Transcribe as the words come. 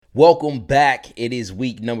Welcome back. It is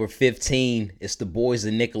week number 15. It's the boys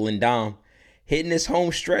of Nickel and Dom. Hitting this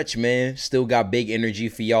home stretch, man. Still got big energy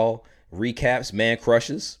for y'all. Recaps, man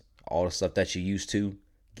crushes, all the stuff that you're used to.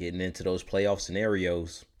 Getting into those playoff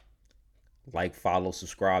scenarios. Like, follow,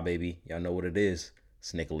 subscribe, baby. Y'all know what it is.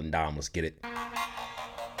 It's Nickel and Dom. Let's get it.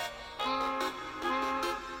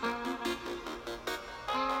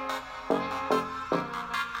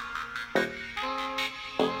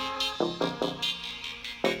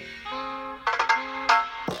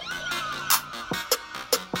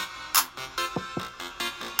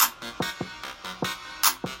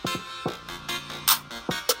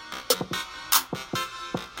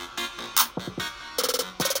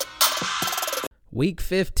 Week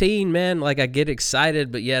 15, man, like I get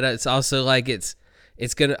excited, but yet it's also like it's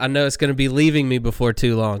gonna. I know it's gonna be leaving me before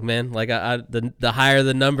too long, man. Like the higher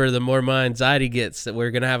the number, the more my anxiety gets that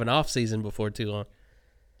we're gonna have an off season before too long.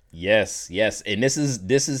 Yes, and this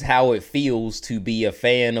is how it feels to be a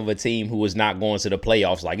fan of a team who is not going to the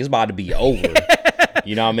playoffs. Like, it's about to be over.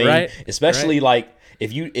 You know what I mean? Right, Especially right. like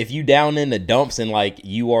if you down in the dumps and like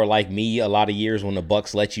you are like me a lot of years when the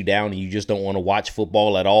Bucks let you down and you just don't want to watch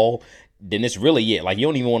football at all, then it's really it. Like, you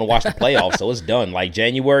don't even want to watch the playoffs, so it's done. Like,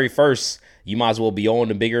 January 1st, you might as well be on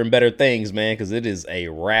to bigger and better things, man, because it is a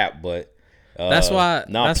wrap. But That's why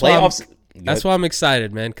playoffs. That's why I'm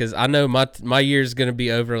excited, man, because I know my year's gonna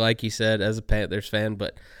be over, like you said, as a Panthers fan.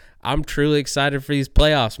 But I'm truly excited for these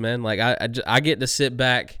playoffs, man. Like I get to sit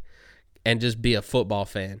back and just be a football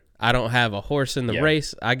fan. I don't have a horse in the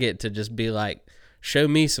race. I get to just be like, show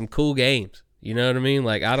me some cool games. You know what I mean?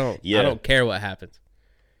 Like, I don't care what happens.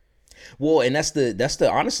 Well, and that's the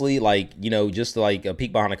honestly, like, you know, just like a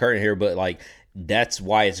peek behind the curtain here, but like that's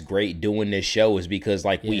why it's great doing this show, is because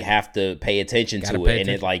like we have to pay attention to it, and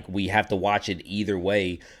it like we have to watch it either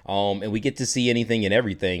way, and we get to see anything and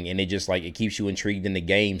everything, and it just like it keeps you intrigued in the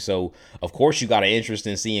game. So of course you got an interest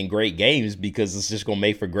in seeing great games because it's just gonna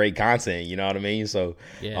make for great content. You know what I mean? So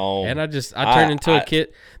and I turn into a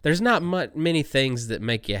kid. There's not many things that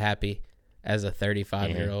make you happy as a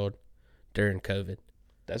 35-year-old during COVID.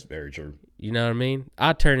 That's very true. You know what I mean?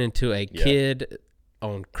 I turn into a kid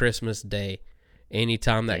on Christmas Day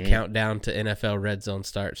anytime that countdown to NFL Red Zone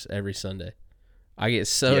starts every Sunday. I get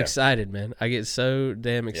so excited, man. I get so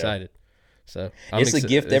damn excited. So it's a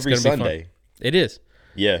gift every Sunday. It is.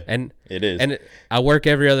 Yeah, and it is. And I work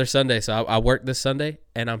every other Sunday, so I work this Sunday,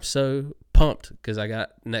 and I'm so pumped because I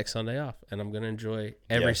got next Sunday off, and I'm going to enjoy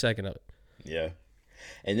every second of it. Yeah.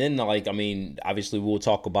 And then, like, I mean, obviously we'll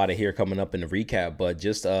talk about it here coming up in the recap, but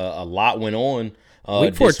just a lot went on.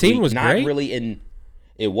 Week 14 was not great. Really,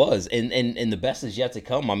 it was. And the best is yet to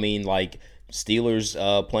come. I mean, like, Steelers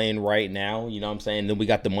playing right now, you know what I'm saying? Then we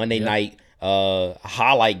got the Monday night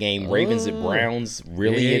highlight game, Ravens at Browns.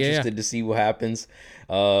 Really interested to see what happens.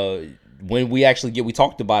 When we actually we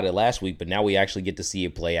talked about it last week, but now we actually get to see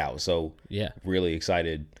it play out. So, really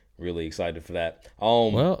excited. Really excited for that.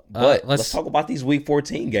 But let's talk about these Week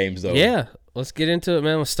 14 games, though. Yeah, let's get into it,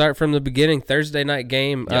 man. Let's start from the beginning. Thursday night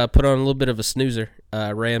game, put on a little bit of a snoozer.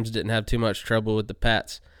 Rams didn't have too much trouble with the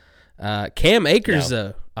Pats. Cam Akers,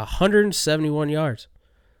 though, 171 yards.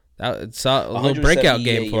 It's a little breakout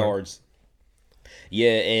game for him.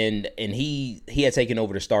 Yeah, and he had taken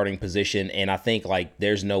over the starting position, and I think like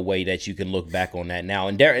there's no way that you can look back on that now.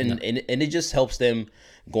 And it just helps them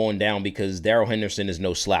going down because Darrell Henderson is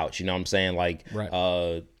no slouch. You know what I'm saying? Like,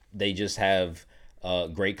 they just have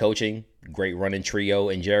great coaching, great running trio,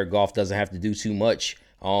 and Jared Goff doesn't have to do too much.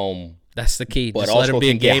 That's the key. But just also let him be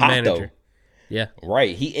a game manager. Though. Yeah,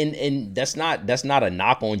 right. And that's not a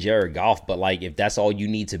knock on Jared Goff, but like if that's all you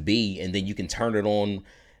need to be, and then you can turn it on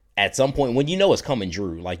at some point when you know it's coming,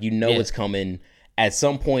 Drew. Like it's coming. At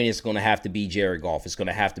some point, it's going to have to be Jared Goff. It's going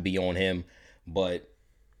to have to be on him. But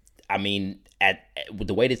I mean, with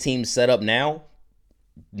the way the team's set up now,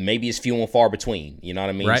 maybe it's few and far between. You know what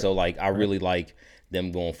I mean? Right. So like, I really like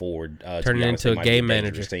them going forward. Turning into a game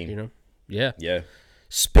manager team. You know? Yeah. Yeah.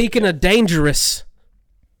 Speaking of dangerous,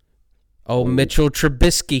 Mitchell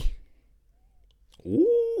Trubisky.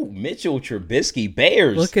 Ooh, Mitchell Trubisky,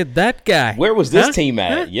 Bears. Look at that guy. Where was this team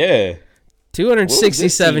at? Yeah.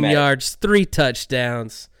 267 yards, 3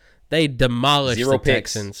 touchdowns. They demolished the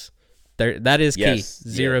Texans. That is key.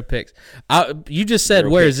 Zero picks. You just said,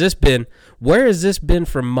 where has this been? Where has this been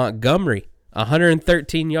from Montgomery?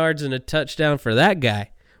 113 yards and a touchdown for that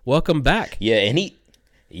guy. Welcome back. Yeah, and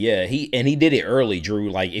he did it early,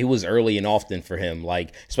 Drew. Like, it was early and often for him,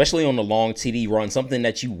 like, especially on the long TD run, something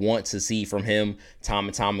that you want to see from him time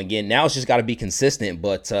and time again. Now it's just got to be consistent,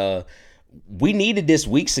 but we needed this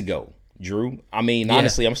weeks ago. Drew. I mean,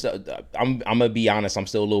 honestly, I'm gonna be honest. I'm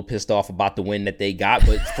still a little pissed off about the win that they got,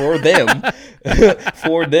 but for them,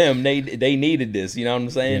 they needed this. You know what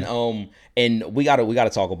I'm saying? Yeah. And we gotta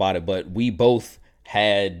talk about it. But we both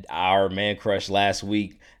had our man crush last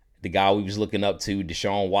week. The guy we was looking up to,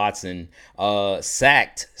 Deshaun Watson,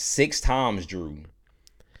 sacked 6 times. Drew.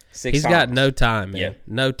 He's got no time, man. Yeah.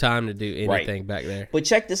 No time to do anything back there. But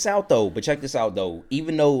check this out, though.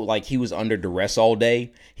 Even though, like, he was under duress all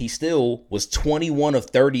day, he still was 21 of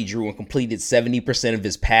 30, Drew, and completed 70% of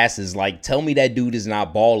his passes. Like, tell me that dude is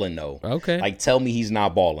not balling, though. Okay. Like, tell me he's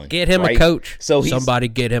not balling. Get him a coach. So somebody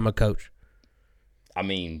get him a coach. I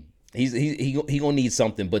mean, he gonna need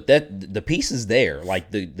something, but that the piece is there.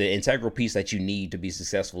 Like, the integral piece that you need to be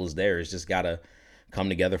successful is there. It's just gotta come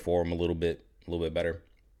together for him a little bit better.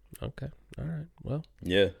 Okay. All right. Well.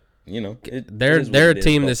 Yeah. You know, they're a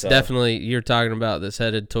team that's definitely, you're talking about, that's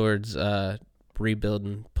headed towards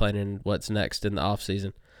rebuilding, planning what's next in the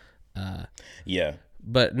offseason. Yeah.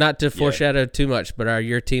 But not to foreshadow too much, but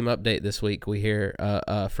your team update this week, we hear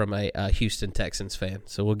from a Houston Texans fan.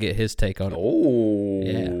 So we'll get his take on it. Oh.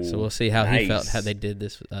 Yeah. So we'll see how he felt, how they did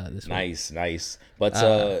this week. Nice.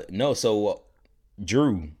 But no, so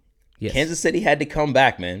Drew, yes. Kansas City had to come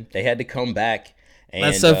back, man. They had to come back. And,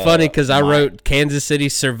 that's so funny because I wrote Kansas City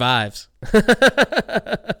survives.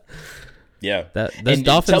 Yeah. Those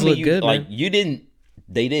Dolphins look good, like, man.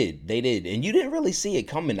 They did. And you didn't really see it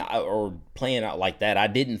coming out or playing out like that. I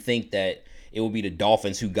didn't think that it would be the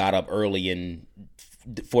Dolphins who got up early and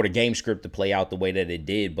for the game script to play out the way that it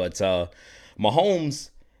did. But Mahomes,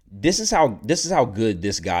 this is how good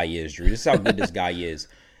this guy is, Drew. This is how good this guy is.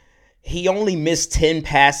 He only missed 10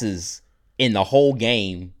 passes in the whole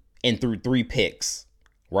game and threw 3 picks,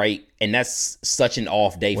 right? And that's such an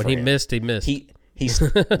off day for him. When he missed. He's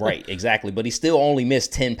right, exactly. But he still only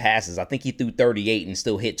missed 10 passes. I think he threw 38 and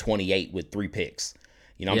still hit 28 with 3 picks.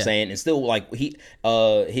 You know what I'm saying? And still, like, his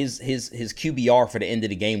QBR for the end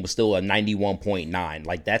of the game was still a 91.9.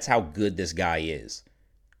 Like, that's how good this guy is.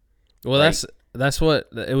 Well, right? that's what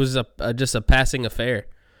it was, just a passing affair.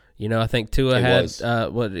 You know, I think Tua had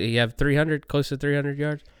he had 300, close to 300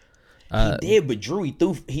 yards. He did, but Drew,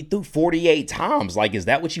 he threw 48 times. Like, is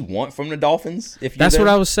that what you want from the Dolphins? That's what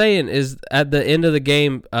I was saying. Is at the end of the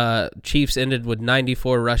game, Chiefs ended with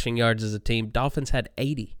 94 rushing yards as a team. Dolphins had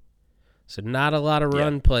 80, so not a lot of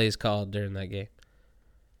run plays called during that game.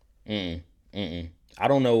 I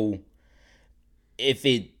don't know if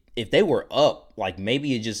they were up. Like,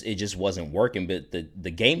 maybe it just wasn't working. But the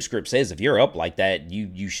game script says if you're up like that,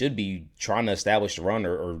 you should be trying to establish the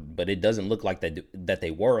run. But it doesn't look like that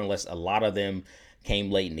they were, unless a lot of them came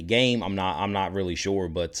late in the game. I'm not really sure,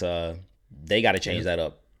 but they got to change that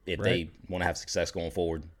up if they want to have success going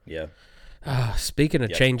forward. Yeah. Speaking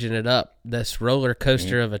of changing it up, this roller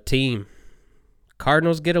coaster of a team,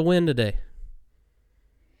 Cardinals get a win today.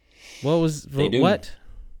 What?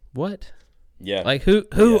 Yeah. Like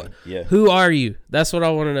who are you? That's what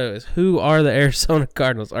I want to know is who are the Arizona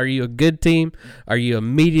Cardinals? Are you a good team? Are you a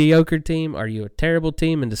mediocre team? Are you a terrible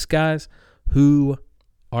team in disguise? Who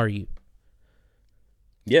are you?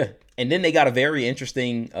 Yeah. And then they got a very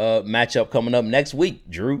interesting matchup coming up next week,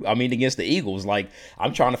 Drew. I mean, against the Eagles. Like,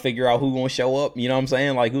 I'm trying to figure out who's going to show up. You know what I'm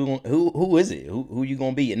saying? Like, who is it? Who you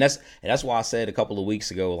going to be? And that's why I said a couple of weeks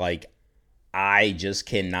ago, like, I just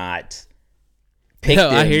cannot pick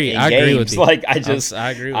them I hear you. I games. Agree with you. Like, I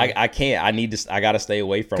agree with you. I can't. I got to stay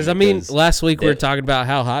away from it. Because, I mean, last week we were talking about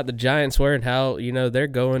how hot the Giants were and how, they're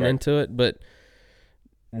going into it. But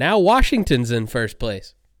now Washington's in first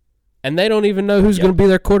place. And they don't even know who's going to be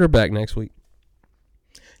their quarterback next week.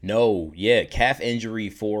 No, calf injury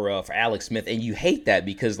for Alex Smith, and you hate that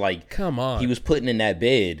because, like, come on, he was putting in that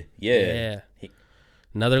bid.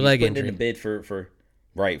 Another leg injury. In the bid for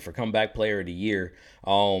comeback player of the year.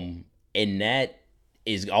 And that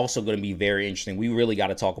is also going to be very interesting. We really got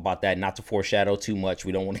to talk about that, not to foreshadow too much.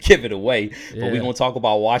 We don't want to give it away, but we're going to talk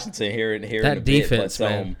about Washington here in a defense, bit.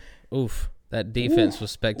 Man. Oof. That defense was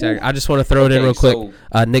spectacular. I just want to throw it in real quick.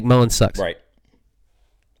 Nick Mullins sucks. Right.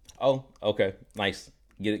 Oh, okay. Nice.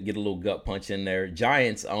 Get a little gut punch in there.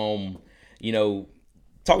 Giants, talking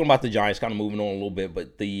about the Giants, kind of moving on a little bit,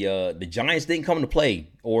 but the Giants didn't come to play,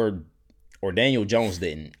 or Daniel Jones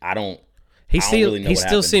didn't. He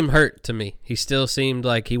still seemed hurt to me. He still seemed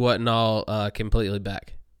like he wasn't all completely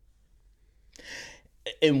back.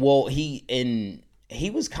 And he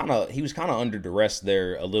was kind of under duress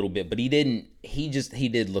there a little bit, but he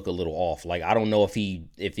did look a little off. Like, I don't know if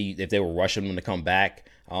they were rushing him to come back.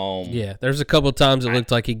 There's a couple of times it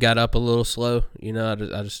looked like he got up a little slow.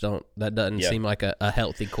 I just don't. That doesn't seem like a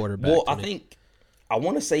healthy quarterback. Well, I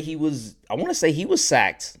want to say he was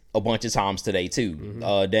sacked a bunch of times today too.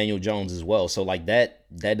 Daniel Jones as well. So like that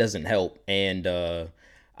doesn't help. And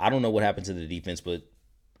I don't know what happened to the defense, but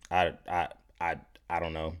I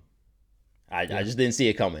don't know. I just didn't see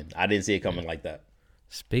it coming. I didn't see it coming like that.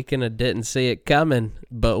 Speaking of didn't see it coming,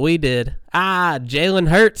 but we did. Jalen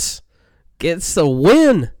Hurts gets the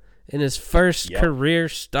win in his first career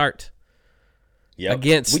start. Yeah,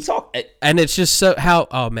 and it's just so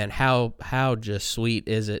how just sweet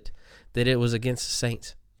is it that it was against the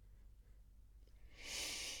Saints?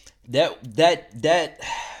 That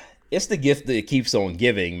it's the gift that keeps on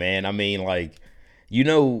giving, man. I mean, like,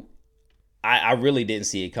 I really didn't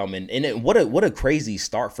see it coming, and what a crazy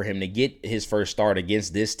start for him to get his first start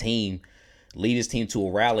against this team, lead his team to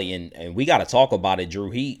a rally, and we got to talk about it,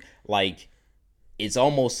 Drew. It's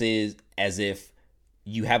almost as if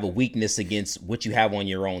you have a weakness against what you have on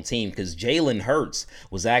your own team, because Jalen Hurts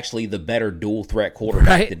was actually the better dual threat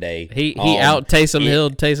quarterback today. He out Taysom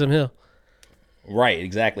Hill. Right,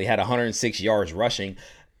 exactly. Had 106 yards rushing.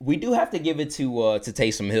 We do have to give it to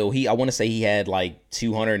Taysom Hill. I want to say he had like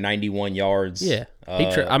 291 yards. Yeah, they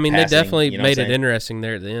passing, definitely made it interesting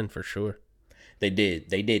there at the end for sure. They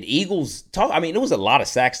did. Eagles talk. I mean, there was a lot of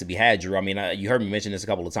sacks to be had, Drew. I mean, you heard me mention this a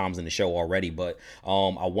couple of times in the show already, but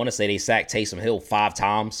I want to say they sacked Taysom Hill 5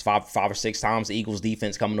 or 6 times. The Eagles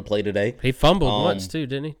defense coming to play today. He fumbled once too,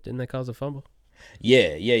 didn't he? Didn't they cause a fumble?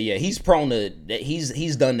 Yeah. He's prone to.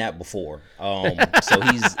 He's done that before. So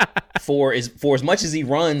he's for as much as he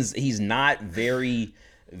runs, he's not very,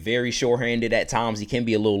 very sure-handed at times. He can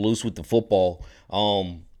be a little loose with the football.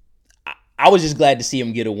 I was just glad to see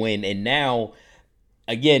him get a win, and now.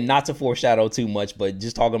 Again, not to foreshadow too much, but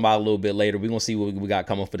just talking about it a little bit later, we're gonna see what we got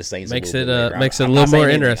coming for the Saints. Makes it a little more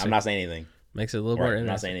interesting. I'm not saying anything. Makes it a little more interesting.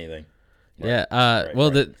 I'm not saying anything.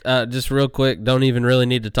 Yeah. Just real quick, don't even really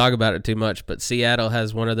need to talk about it too much, but Seattle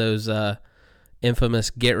has one of those infamous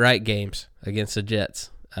get right games against the Jets.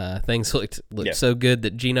 Things looked so good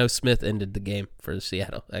that Geno Smith ended the game for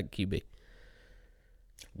Seattle at QB.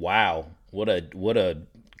 Wow, what a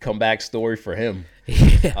comeback story for him.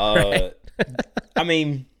 Right. I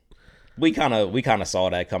mean, we kind of saw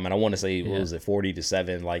that coming. I want to say what was it,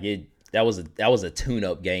 40-7? Like that was a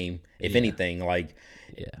tune-up game. If anything, like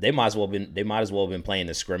they might as well have been playing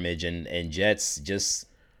the scrimmage, and Jets just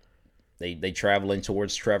they traveling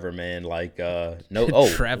towards Trevor, man. Like look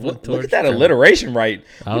at that alliteration right.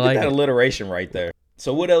 Alliteration right there.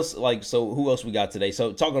 So what else? Who else we got today?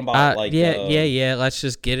 So talking about Let's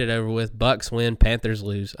just get it over with. Bucks win, Panthers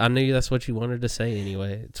lose. I knew that's what you wanted to say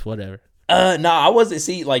anyway. It's whatever. No, I wasn't.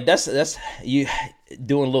 See, like that's you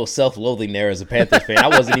doing a little self-loathing there as a Panthers fan. I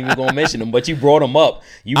wasn't even going to mention them, but you brought them up.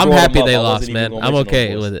 I'm happy they lost, man. I'm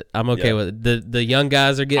okay with it. I'm okay with it. The young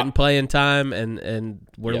guys are getting playing time, and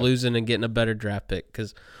we're losing and getting a better draft pick.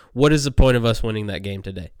 Because what is the point of us winning that game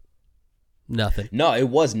today? Nothing. No, it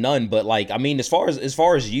was none. But I mean, as far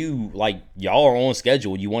as you, y'all are on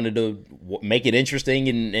schedule. You wanted to make it interesting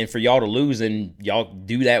and for y'all to lose, and y'all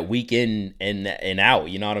do that week in and out.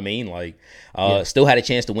 You know what I mean? Still had a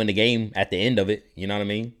chance to win the game at the end of it. You know what I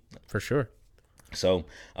mean? For sure. So,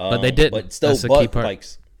 but they didn't. But still, that's the key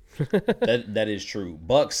part. that is true.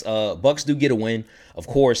 Bucks do get a win. Of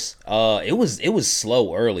course, it was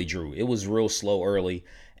slow early, Drew. It was real slow early,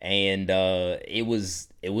 and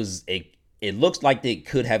it looks like it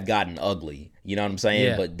could have gotten ugly. You know what I'm saying?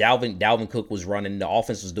 Yeah. But Dalvin Cook was running. The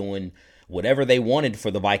offense was doing whatever they wanted for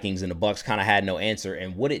the Vikings, and the Bucks kind of had no answer.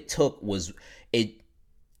 And what it took was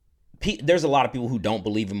there's a lot of people who don't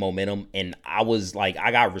believe in momentum, and I was I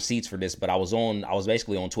got receipts for this, but I was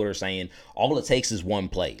basically on Twitter saying all it takes is one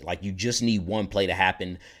play. You just need one play to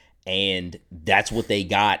happen. And that's what they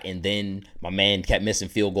got. And then my man kept missing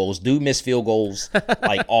field goals. Dude missed field goals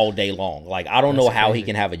all day long. I don't know how he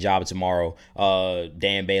can have a job tomorrow.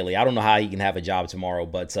 Dan Bailey. I don't know how he can have a job tomorrow.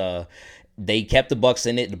 But they kept the Bucks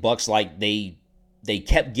in it. The Bucks they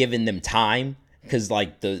kept giving them time because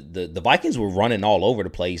the Vikings were running all over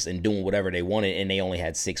the place and doing whatever they wanted, and they only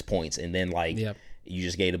had 6 points. And then you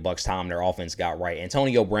just gave the Bucks time. Their offense got right.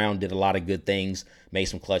 Antonio Brown did a lot of good things, made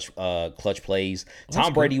some clutch plays.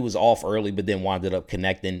 Tom Brady was off early, but then wound up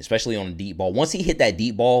connecting, especially on a deep ball. Once he hit that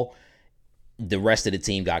deep ball, the rest of the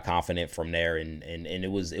team got confident from there, and it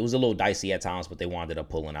was a little dicey at times, but they wound up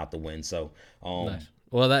pulling out the win. So, nice.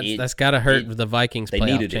 Well, that's got to hurt the Vikings'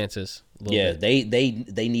 playoff chances. Yeah,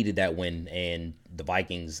 they needed that win, and the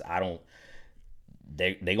Vikings,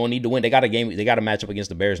 They're gonna need to win. They got a game. They got a matchup against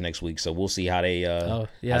the Bears next week, so we'll see how they. I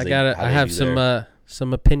have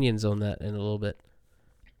some opinions on that in a little bit.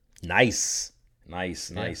 Nice.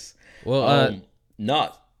 Well,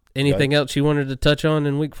 not anything else you wanted to touch on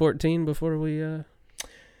in Week 14 before we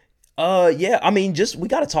Yeah, I mean, just we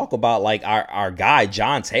got to talk about like our guy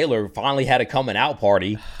John Taylor finally had a coming out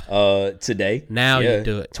party today. Now yeah. you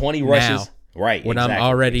do it. 20 rushes. Now. Right. When I'm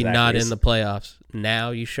already not in the playoffs.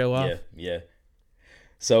 Now you show off. Yeah.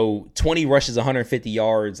 So 20 rushes, 150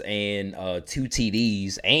 yards, and 2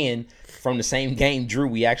 TDs. And from the same game, Drew,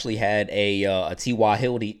 we actually had a T.Y.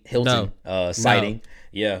 Hilton sighting. No.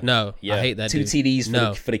 Yeah. No, I hate that 2 dude.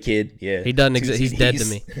 TDs for the kid. Yeah. He doesn't exist. He's dead to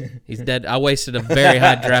me. He's dead. I wasted a very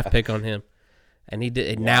high draft pick on him. And he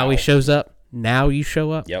did. Wow. Now he shows up. Now you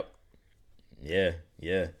show up. Yep. Yeah.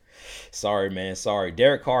 Sorry, man. Sorry.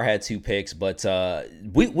 Derek Carr had 2 picks, but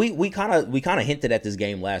we kind of hinted at this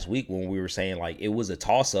game last week when we were saying like it was a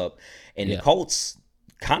toss up, and the Colts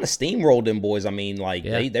kind of steamrolled them boys. I mean, like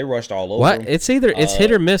they rushed all over. Them. It's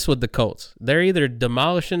hit or miss with the Colts. They're either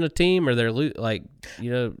demolishing a team or they're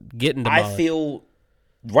getting demolished. I feel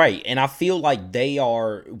right, and I feel like they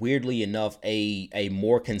are weirdly enough a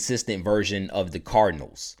more consistent version of the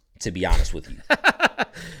Cardinals. To be honest with you,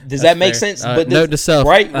 does that make sense? But note to self,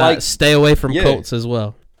 right? Like stay away from Colts as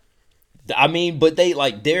well. I mean, but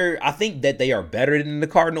I think that they are better than the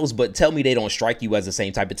Cardinals, but tell me they don't strike you as the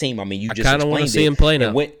same type of team. I mean, you just kind of want to see him play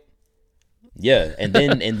now. And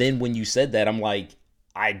then when you said that, I'm like,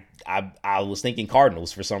 I was thinking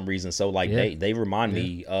Cardinals for some reason. So like they remind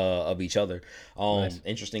me of each other. Nice.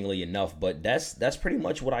 Interestingly enough, but that's pretty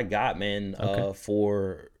much what I got, man.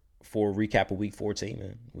 For a recap of Week 14,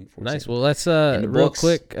 man. Week 14. Nice. Well, let's real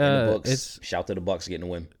quick. It's shout to the Bucs getting a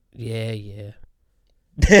win. Yeah.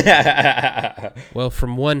 Well,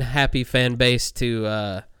 from one happy fan base to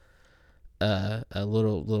a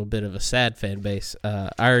little bit of a sad fan base.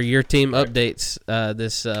 Your team updates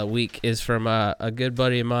this week is from a good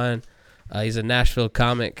buddy of mine. He's a Nashville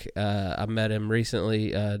comic. I met him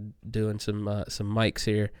recently doing some mics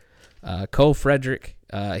here. Cole Frederick.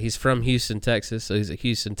 He's from Houston, Texas, so he's a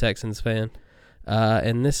Houston Texans fan.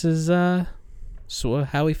 And this is how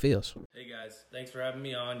he feels. Hey, guys. Thanks for having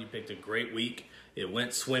me on. You picked a great week. It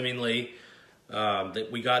went swimmingly.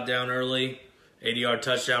 We got down early, 80-yard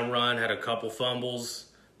touchdown run, had a couple fumbles.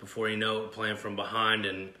 Before you know it, playing from behind,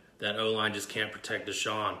 and that O-line just can't protect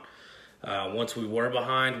Deshaun. Once we were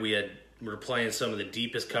behind, we were playing some of the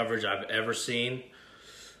deepest coverage I've ever seen.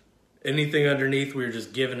 Anything underneath, we were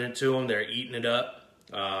just giving it to them. They're eating it up.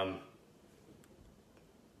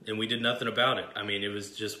 And we did nothing about it. I mean, it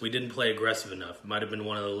was just we didn't play aggressive enough. It might have been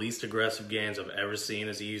one of the least aggressive games I've ever seen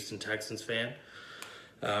as a Houston Texans fan.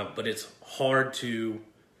 But it's hard to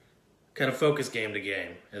kind of focus game to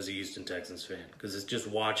game as a Houston Texans fan because it's just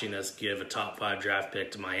watching us give a top 5 draft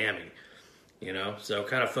pick to Miami. So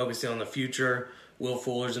kind of focusing on the future. Will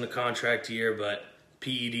Fuller's in a contract year, but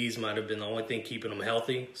PEDs might have been the only thing keeping him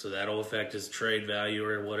healthy, so that'll affect his trade value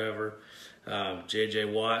or whatever. J.J.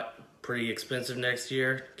 Watt, pretty expensive next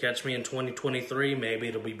year. Catch me in 2023, maybe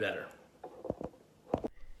it'll be better.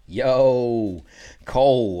 Yo,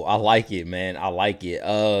 Cole, I like it, man. I like it.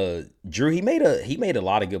 Drew, he made a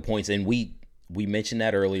lot of good points, and we mentioned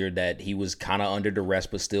that earlier that he was kind of under duress,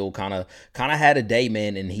 but still kind of had a day,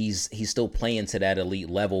 man, and he's still playing to that elite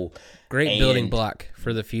level. Great building block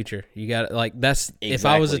for the future. You got that's exactly. If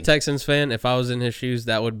I was a Texans fan, if I was in his shoes,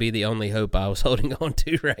 that would be the only hope I was holding on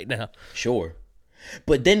to right now. Sure,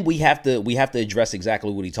 but then we have to address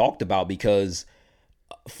exactly what he talked about because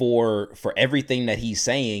for everything that he's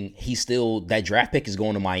saying, he's still that draft pick is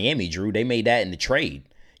going to Miami. Drew, they made that in the trade.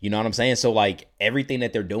 You know what I'm saying? So like everything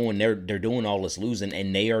that they're doing, they're doing all this losing,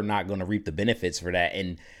 and they are not going to reap the benefits for that.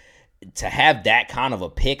 And to have that kind of a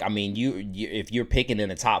pick, I mean, you if you're picking in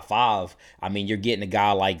the top 5, I mean, you're getting a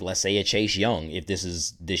guy like, let's say, a Chase Young. If this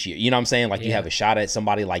is this year, you know what I'm saying? Like you have a shot at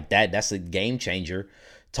somebody like that. That's a game changer.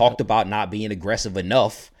 Talked about not being aggressive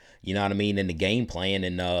enough. You know what I mean? In the game plan,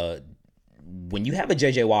 and when you have a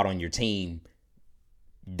J.J. Watt on your team,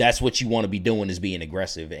 that's what you want to be doing is being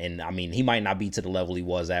aggressive. And I mean, he might not be to the level he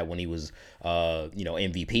was at when he was,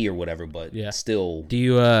 MVP or whatever, but still, do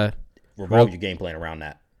you revolve your game plan around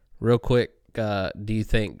that? Real quick, do you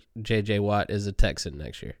think J.J. Watt is a Texan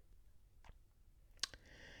next year?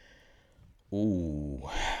 Ooh,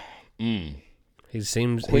 he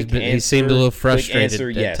seemed a little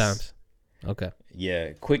frustrated at times. Okay.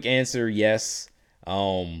 Yeah, quick answer, yes.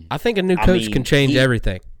 I think a new coach can change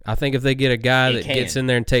everything. I think if they get a guy that gets in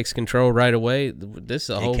there and takes control right away, this is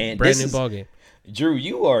a whole brand new ballgame. Drew,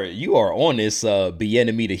 you are on this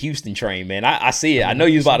Bieniemy to Houston train, man. I see it. I know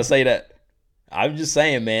you was about to say that. I'm just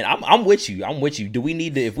saying, man. I'm with you. Do we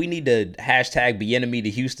need to? If we need to hashtag Bieniemy to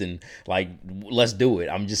Houston, like, let's do it.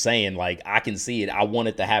 I'm just saying, like, I can see it. I want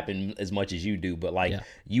it to happen as much as you do, but like,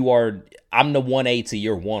 you are. I'm the 1A to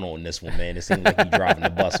your 1 on this one, man. It seems like you're driving the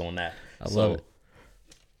bus on that. I love it.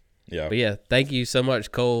 Yeah. But yeah, thank you so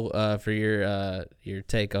much, Cole, for your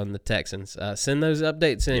take on the Texans. Send those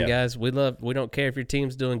updates in, guys. We don't care if your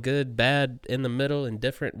team's doing good, bad, in the middle,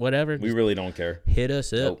 indifferent, whatever. We really don't care. Hit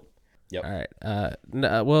us up. Nope. Yep. All right.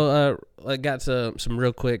 I got some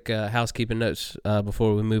real quick housekeeping notes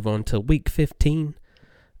before we move on to Week 15.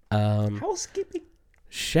 Housekeeping.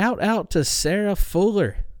 Shout out to Sarah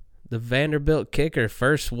Fuller, the Vanderbilt kicker,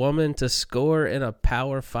 first woman to score in a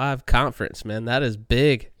Power 5 conference, man. That is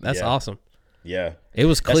big. That's awesome. Yeah. It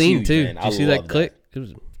was clean, huge, too. man. Did you see that click? It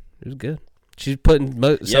was good. She's putting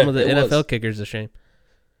some of the NFL kickers to shame.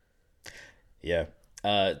 Yeah.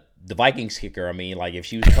 The Vikings kicker, I mean, like, if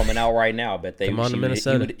she was coming out right now, I bet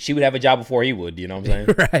she would have a job before he would, you know what I'm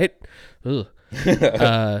saying? Right.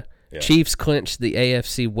 Chiefs clinched the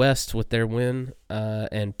AFC West with their win,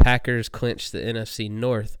 and Packers clinched the NFC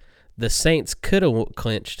North. The Saints could have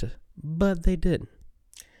clinched, but they didn't.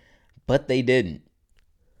 Thanks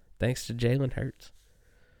to Jalen Hurts.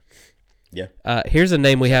 Yeah. Here's a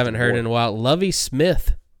name we haven't heard in a while. Lovie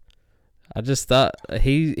Smith. I just thought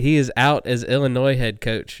he is out as Illinois head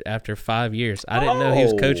coach after 5 years. I didn't know he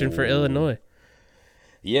was coaching for Illinois.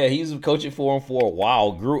 Yeah, he was coaching for him for a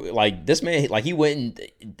while. Grew like this man, like he went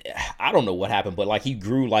and I don't know what happened, but like he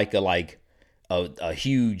grew like a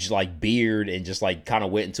huge like beard and just like kind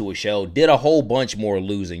of went into a shell. Did a whole bunch more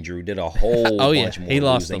losing, Drew. Did a whole bunch more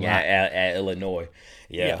losing at Illinois.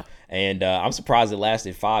 Yeah. And I'm surprised it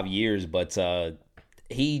lasted 5 years, but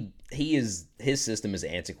his system is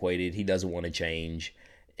antiquated. He doesn't want to change.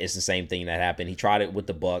 It's the same thing that happened. He tried it with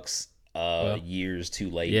the Bucks years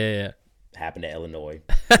too late. Yeah. Happened to Illinois.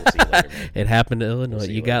 We'll see you later, man. It happened to Illinois.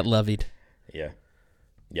 You got Lovied. Yeah.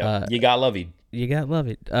 Yeah. You got Lovied. You got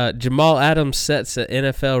Lovied. Jamal Adams sets an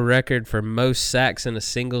NFL record for most sacks in a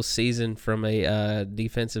single season from a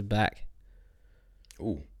defensive back.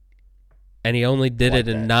 Ooh. And he only did it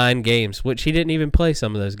in 9 games, which he didn't even play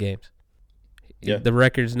some of those games. Yeah. The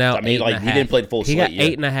record's now 8.5. He didn't play the full slate.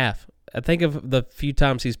 He got 8.5. I think of the few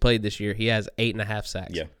times he's played this year, he has 8.5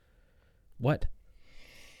 sacks. Yeah. What?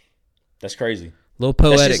 That's crazy. A little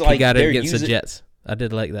poetic. Like, he got it against the Jets. I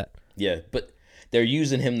did like that. Yeah, but they're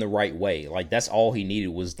using him the right way. Like that's all he needed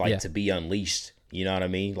was to be unleashed. You know what I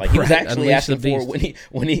mean? Like he was actually asking for it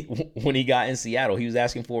when he got in Seattle. He was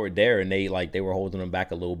asking for it there, and they were holding him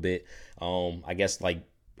back a little bit. I guess like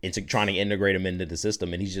into trying to integrate him into the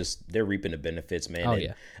system, and they're reaping the benefits, man. Oh, and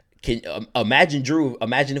yeah. Can imagine, Drew?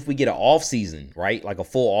 Imagine if we get an off season, right? Like a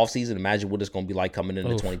full off season. Imagine what it's going to be like coming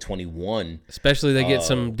into 2021. Especially they get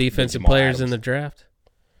some defensive players in the draft.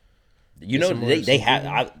 You know they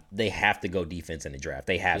have to go defense in the draft.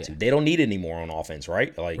 They have to. They don't need any more on offense,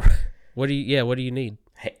 right? Like what do you need?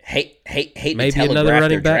 Hate maybe to another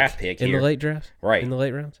running back draft pick in here. the late draft, right? In the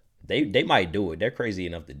late rounds, they might do it. They're crazy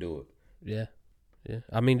enough to do it. Yeah.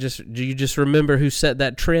 I mean, do you just remember who set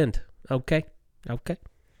that trend? Okay.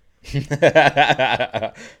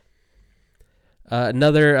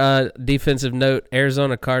 Another defensive note: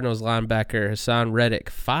 Arizona Cardinals linebacker Hassan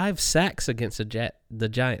Reddick 5 sacks against the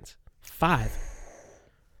Giants. 5.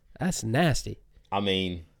 That's nasty. I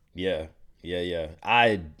mean, yeah.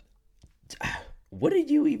 What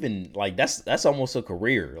did you even like? That's almost a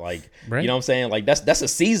career. Like, right? You know what I'm saying? Like that's a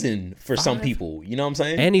season for 5? Some people. You know what I'm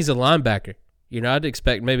saying? And he's a linebacker. I'd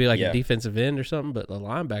expect maybe like a defensive end or something, but a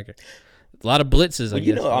linebacker. A lot of blitzes. I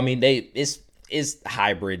guess. I mean, it's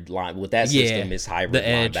hybrid line with that system. It's hybrid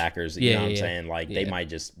linebackers. You know what I'm saying? Like they might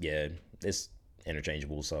just it's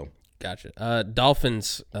interchangeable. So gotcha.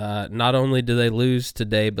 Dolphins. Not only do they lose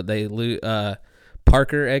today, but they lose.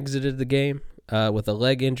 Parker exited the game with a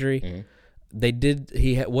leg injury. Mm-hmm.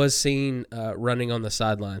 He was seen running on the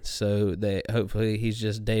sidelines, so hopefully he's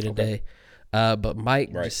just day to day. But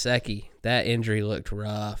Mike Gesicki, that injury looked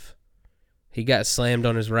rough. He got slammed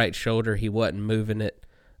on his right shoulder. He wasn't moving it.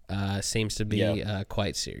 Seems to be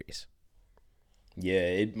quite serious. Yeah,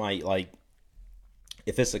 it might, like,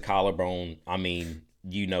 if it's a collarbone, I mean,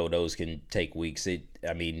 those can take weeks.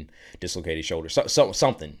 Dislocated shoulder,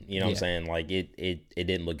 something. You know what I'm saying? Like, it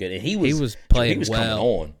didn't look good. And he was playing well. Coming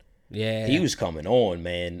on. Yeah. He was coming on,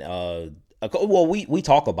 man. Well, we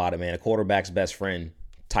talk about it, man. A quarterback's best friend,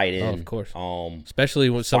 tight end. Oh, of course. Especially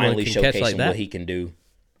when someone can catch like that. What he can do.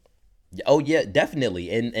 Oh yeah,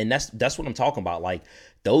 definitely, and that's what I'm talking about. Like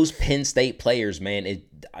those Penn State players, man,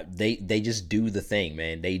 they just do the thing,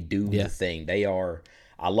 man. They do the thing.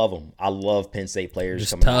 I love them. I love Penn State players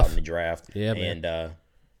just coming out in the draft. Yeah, and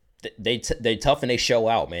they tough and they show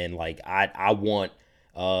out, man. Like I want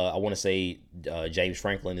to say James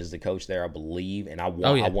Franklin is the coach there, I believe, and I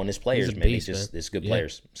want his players, man. It's good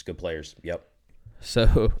players. It's good players. Yep.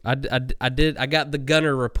 So I got the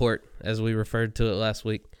Gunner report, as we referred to it last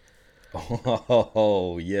week.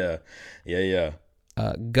 Oh yeah, yeah.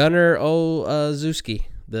 Gunnar Olszewski,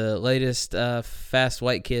 the latest fast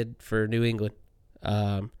white kid for New England.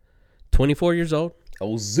 24 years old.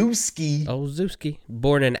 Olszewski,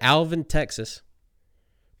 born in Alvin, Texas.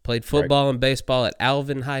 Played football and baseball at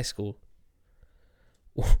Alvin High School.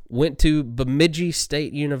 Went to Bemidji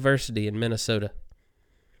State University in Minnesota.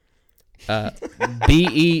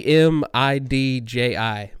 Bemidji,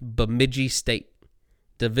 Bemidji State.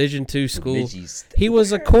 Division II school. He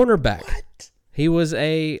was a cornerback. What? He was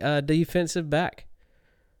a defensive back.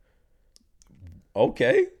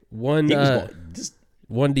 Okay. Won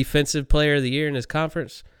defensive player of the year in his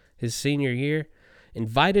conference his senior year.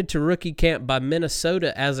 Invited to rookie camp by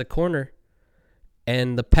Minnesota as a corner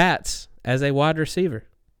and the Pats as a wide receiver.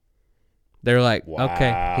 They're like, wow.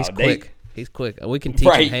 Okay, he's quick. He's quick. We can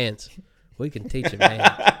teach him hands. We can teach him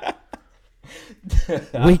hands.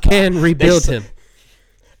 We can rebuild him.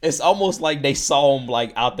 It's almost like they saw him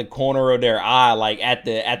like out the corner of their eye, like at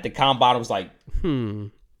the combine. It was like,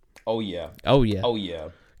 oh yeah.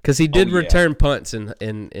 Because he did return punts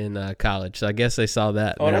in college, so I guess they saw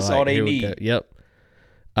that. Oh, that's all they need. Yep.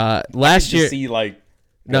 Last year, see like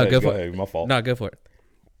go for it. My fault. No, go for it.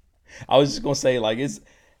 I was just gonna say like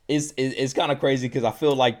it's kind of crazy because I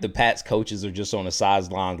feel like the Pats coaches are just on the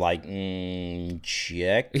sidelines like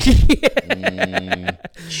check,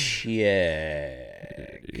 check.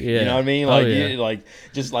 Yeah. You know what I mean? Like, like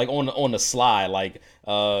just like on the slide. Like,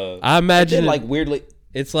 I imagine like weirdly.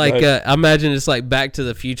 It's like I imagine it's like Back to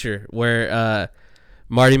the Future where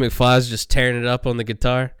Marty McFly's just tearing it up on the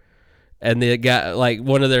guitar, and the guy like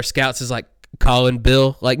one of their scouts is like calling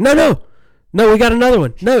Bill like, no, we got another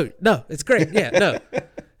one. No, it's great. Yeah, no,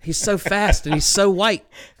 he's so fast and he's so white.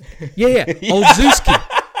 Yeah. Olszewski.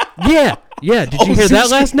 Yeah. Did you hear that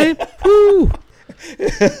last name? Woo.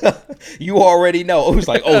 You already know. It was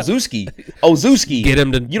like Olszewski. Get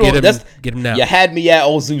him now. You had me at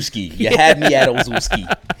Olszewski.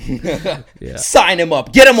 Yeah. Sign him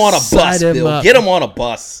up. Get him on a bus, Bill. Get him on a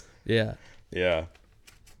bus. Yeah.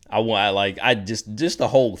 I just the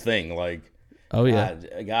whole thing. Like, oh yeah,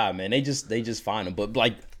 God, man, they just find him. But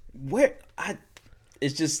like,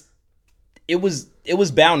 it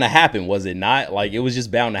was bound to happen, was it not? Like, it was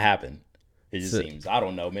just bound to happen. It just seems. I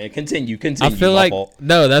don't know, man. Continue. I feel like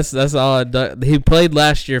no. That's all I done. He played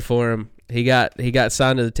last year for him. He got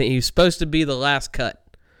signed to the team. He was supposed to be the last cut,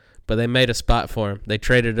 but they made a spot for him. They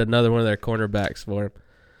traded another one of their cornerbacks for him,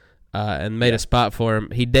 and made a spot for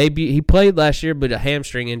him. He played last year, but a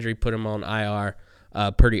hamstring injury put him on IR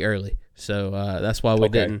pretty early. So that's why we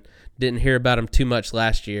didn't hear about him too much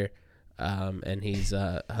last year. And he's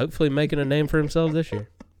hopefully making a name for himself this year.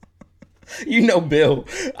 You know, Bill.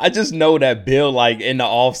 I just know that Bill, like in the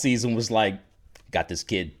off season, was like, "Got this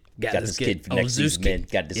kid. Got this kid for next season, man.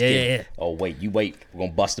 Got this kid. Yeah. Oh wait, we're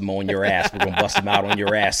gonna bust him on your ass. We're gonna bust him out on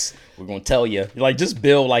your ass. We're gonna tell you." Like just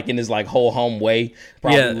Bill, like in his like whole home way,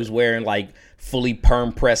 probably was wearing like fully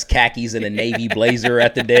perm pressed khakis and a navy blazer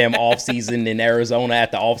at the damn off season in Arizona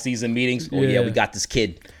at the off season meetings. Oh yeah, we got this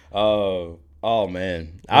kid. Oh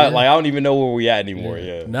man, I don't even know where we at anymore.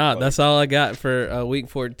 Yeah, that's all I got for week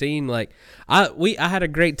 14. Like I had a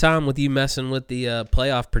great time with you messing with the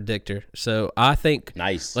playoff predictor. So I think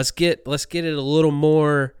nice. Let's get it a little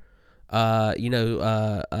more. What's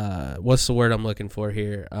the word I'm looking for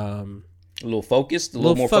here? A little focused, a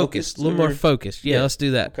little more focused. A little more focused. Yeah, let's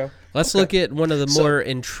do that. Okay. Let's look at one of the more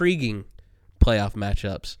intriguing playoff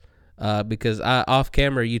matchups. Because off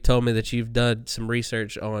camera you told me that you've done some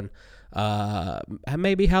research on.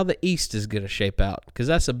 Maybe how the East is going to shape out, because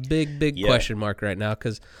that's a big question mark right now,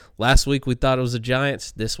 because last week we thought it was the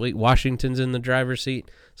Giants. This week Washington's in the driver's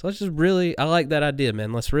seat. So let's just I like that idea,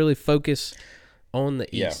 man. Let's really focus on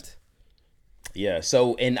the East. Yeah.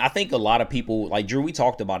 So, and I think a lot of people, like Drew, we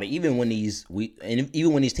talked about it, even when these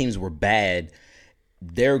teams were bad,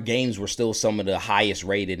 their games were still some of the highest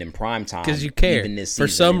rated in prime time. Because you care. Even this For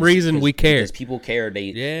season. some reason, we care. Because people care.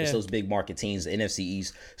 It's those big market teams, the NFC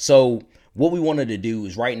East. So what we wanted to do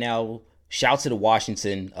is right now, shout to the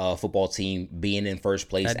Washington football team being in first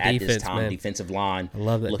place at this time. Man. Defensive line. I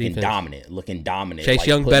love that looking defense. dominant. Chase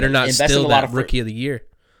Young better not steal that rookie of the year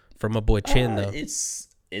from my boy Chin, though. It's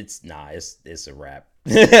a wrap.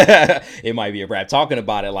 It might be a wrap. Talking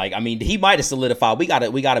about it, like, I mean, he might have solidified. We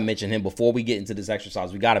gotta mention him before we get into this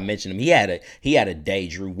exercise. We gotta mention him. He had a day,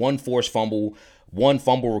 Drew. One forced fumble, one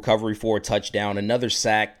fumble recovery for a touchdown, another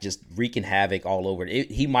sack, just wreaking havoc all over it.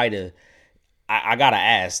 He might have. I gotta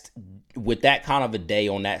ask, with that kind of a day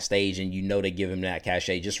on that stage, and they give him that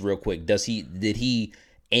cachet. Just real quick, did he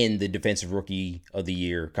end the defensive rookie of the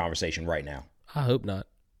year conversation right now? I hope not.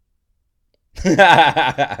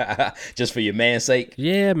 Just for your man's sake.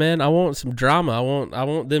 Yeah, man. I want some drama. I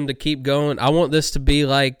want them to keep going. I want this to be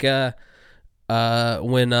like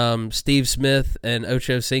when Steve Smith and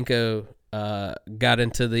Ocho Cinco got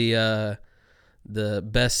into the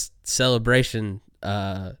best celebration.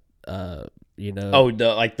 The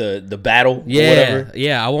battle. Yeah, or whatever.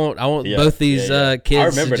 yeah. I want both these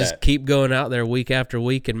kids to just that. keep going out there week after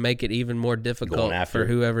week and make it even more difficult for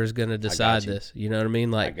whoever's going to decide this. You know what I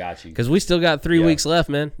mean? Like, I got you. Because we still got 3 weeks left,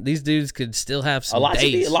 man. These dudes could still have some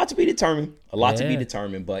days. A lot to be determined.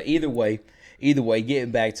 But either way,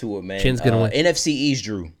 getting back to it, man. Chin's gonna win. NFC East,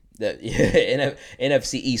 Drew.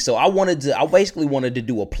 NFC East. So I basically wanted to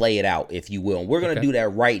do a play it out, if you will. And we're gonna do that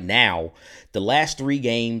right now. The last 3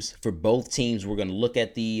 games for both teams, we're gonna look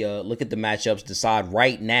at the matchups, decide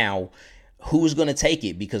right now who's gonna take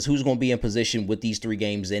it, because who's gonna be in position with these 3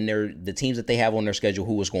 games and the teams that they have on their schedule,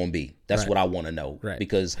 who is gonna be. That's what I want to know. Right.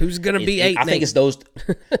 Because who's gonna be 8? I think it's those.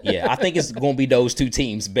 I think it's gonna be those 2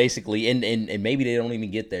 teams basically, and maybe they don't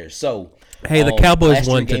even get there. So hey, the Cowboys last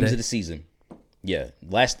won 3 games today. of the season. Yeah,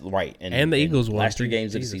 and the Eagles won. Last 3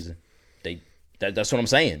 games of the season. That's what I'm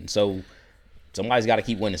saying. So somebody's got to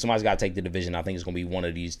keep winning. Somebody's got to take the division. I think it's going to be one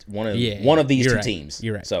of these 2 teams.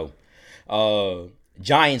 You're right. So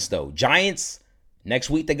Giants though. Giants next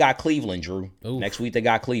week they got Cleveland, Drew. Oof. Next week they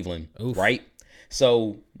got Cleveland, Oof. right?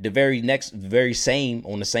 So on the very same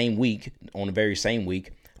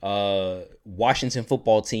week, Washington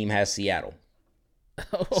football team has Seattle.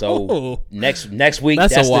 So next week,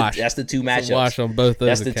 that's a wash. That's the 2 matchups. It's a wash on both those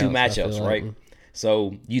That's the 2 matchups, right? Like.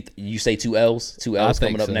 So you say 2 L's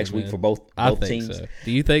coming up next week for both teams. So.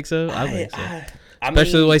 Do you think so? I think so.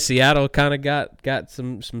 Especially the way Seattle kind of got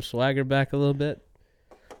some swagger back a little bit.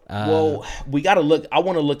 Well, we got to look. I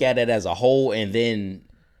want to look at it as a whole and then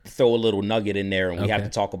throw a little nugget in there, and we have to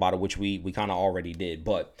talk about it, which we kind of already did.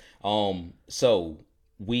 But so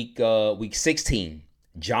week 16,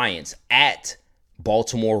 Giants at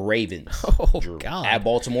Baltimore Ravens. Drew. God. At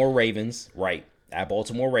Baltimore Ravens, right? At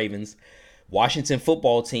Baltimore Ravens. Washington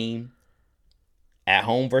football team at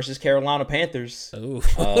home versus Carolina Panthers.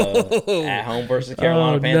 At home versus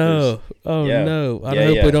Carolina Panthers. No. I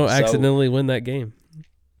hope we don't accidentally win that game.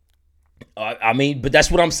 I mean, but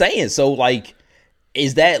that's what I'm saying. So, like,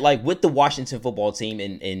 is that, like, with the Washington football team,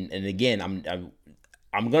 and again,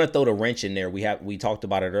 I'm gonna throw the wrench in there. We talked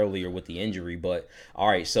about it earlier with the injury, but all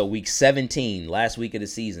right. So week 17, last week of the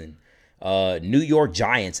season, New York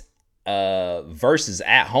Giants versus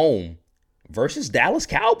at home versus Dallas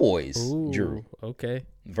Cowboys. Ooh, Drew. Okay.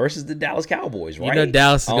 Versus the Dallas Cowboys, right? You know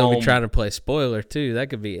Dallas is gonna be trying to play spoiler too. That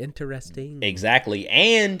could be interesting. Exactly,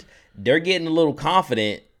 and they're getting a little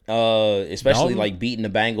confident, especially like beating the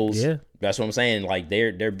Bengals. Yeah, that's what I'm saying. Like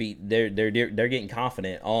they're getting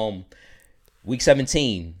confident. Week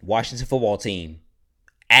 17, Washington football team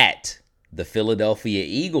at the Philadelphia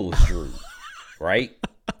Eagles, Drew. Right?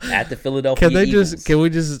 At the Philadelphia Eagles.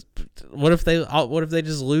 What if they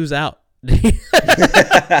just lose out?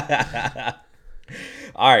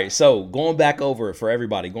 All right, so going back over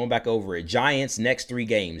it, Giants next 3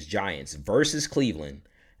 games, Giants versus Cleveland,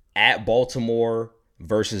 at Baltimore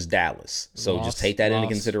versus Dallas. So just take that into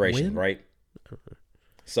consideration, right?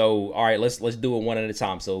 So, all right, let's do it one at a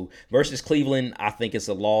time. So, versus Cleveland, I think it's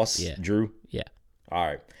a loss, Drew. Yeah. All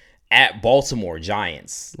right. At Baltimore,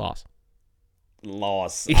 Giants. Loss.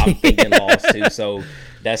 I'm thinking loss too. So,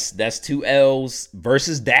 that's 2 L's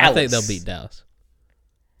versus Dallas. I think they'll beat Dallas.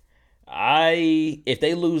 If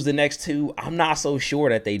they lose the next 2, I'm not so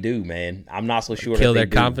sure that they do, man. I'm not so sure kill that they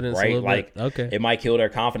their confidence right? a little bit. Okay. It might kill their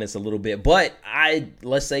confidence a little bit. But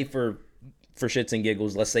let's say for shits and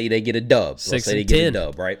giggles, let's say they get a dub. Let's say they get a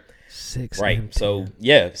dub, right? 6 right. And 10. So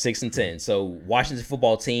 6-10. So Washington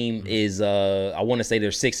football team is I want to say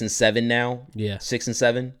they're 6-7 now. Yeah.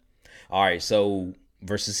 6-7. All right. So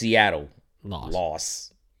versus Seattle,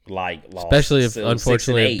 loss. Especially if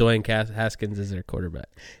unfortunately if Dwayne Haskins is their quarterback.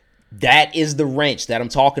 That is the wrench that I'm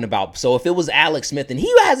talking about. So if it was Alex Smith, and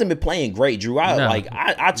he hasn't been playing great, Drew. I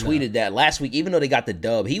tweeted that last week. Even though they got the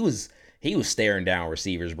dub, he was staring down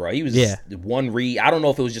receivers, bro. He was one read. I don't know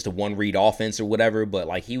if it was just a one read offense or whatever, but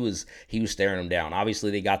like he was staring them down. Obviously,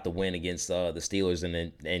 they got the win against the Steelers,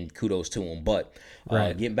 and kudos to them. But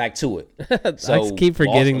getting back to it, so I keep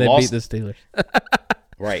forgetting they beat the Steelers.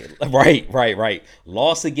 Right.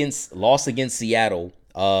 Loss against Seattle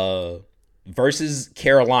versus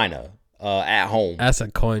Carolina at home. That's a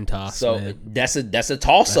coin toss. So man. that's a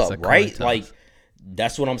toss up, right? Like.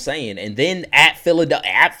 That's what I'm saying. And then at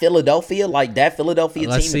Philadelphia, like that Philadelphia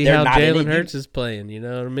Let's team, see they're how not Jalen in it. Hurts is playing. You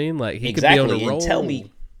know what I mean? Like he exactly. could be on a roll.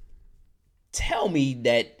 And tell me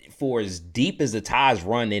that for as deep as the ties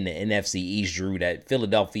run in the NFC East, Drew, that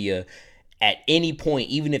Philadelphia at any point,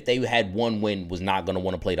 even if they had one win, was not going to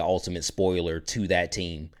want to play the ultimate spoiler to that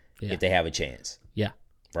team if they have a chance. Yeah.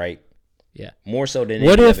 Right? Yeah. More so than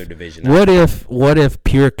any other division. What if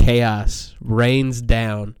pure chaos rains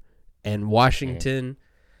down and Washington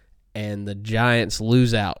and the Giants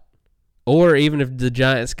lose out? Or even if the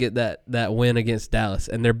Giants get that win against Dallas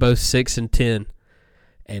and they're both 6-10,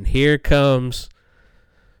 and here comes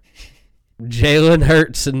Jalen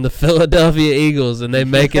Hurts and the Philadelphia Eagles, and they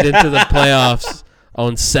make it into the playoffs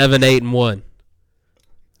on 7-8-1.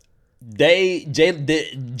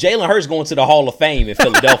 Jalen Hurts going to the Hall of Fame in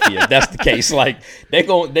Philadelphia. If that's the case. Like they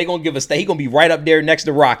gonna give us. He gonna be right up there next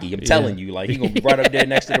to Rocky. I'm telling you, like he gonna be right up there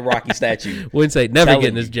next to the Rocky statue. Wouldn't say never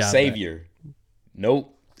getting his job. Savior. Back.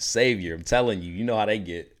 Nope. Savior. I'm telling you. You know how they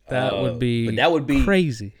get. That would be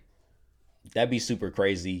crazy. That'd be super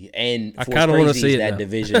crazy. And I kind of want to see that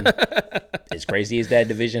division. As crazy as that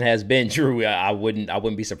division has been, Drew, I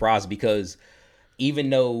wouldn't be surprised, because even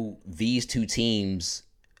though these two teams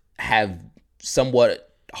have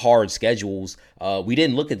somewhat hard schedules, we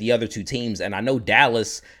didn't look at the other two teams, and I know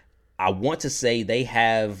Dallas, I want to say they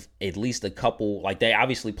have at least a couple, like they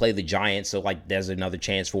obviously play the Giants, so like there's another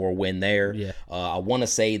chance for a win there. Yeah. I want to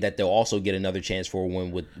say that they'll also get another chance for a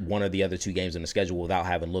win with one of the other two games in the schedule without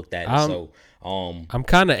having looked at it. So I'm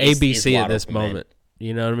kind of ABC at this open, moment. Man.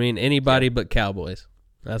 You know what I mean? Anybody but Cowboys.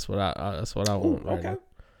 That's what I want. Right okay. now.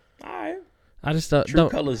 All right. I just True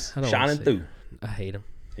colors shining through. I hate them.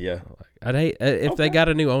 Yeah. I'd hate if they got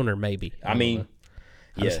a new owner. Maybe. I mean.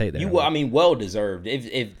 I just hate that. Well deserved.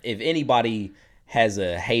 If anybody has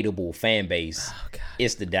a hateable fan base,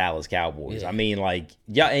 it's the Dallas Cowboys. Yeah. I mean, like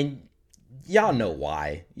y'all know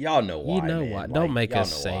why. Y'all know why. You know man. why? Like, Don't make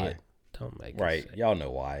us say why. it. Don't make right. us say Y'all know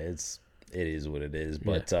why. It is what it is.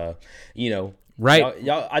 But right.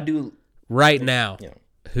 y'all I do right now.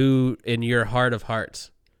 Who in your heart of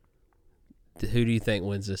hearts? Who do you think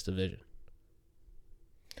wins this division?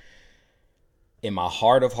 In my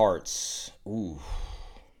heart of hearts, ooh.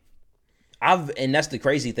 And that's the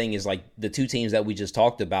crazy thing, is like the two teams that we just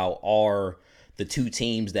talked about are the two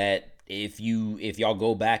teams that if y'all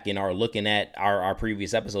go back and are looking at our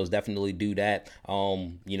previous episodes, definitely do that.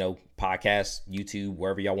 Podcast, YouTube,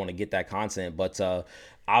 wherever y'all want to get that content. But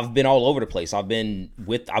I've been all over the place. I've been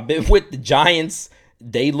with the Giants.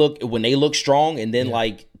 When they look strong, and then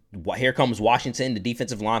here comes Washington. The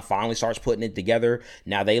defensive line finally starts putting it together.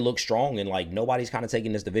 Now they look strong, and like nobody's kind of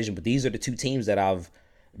taking this division. But these are the two teams that I've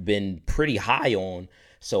been pretty high on,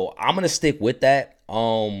 so I'm gonna stick with that.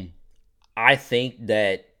 I think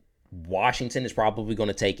that Washington is probably going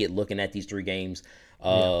to take it. Looking at these three games,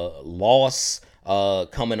 loss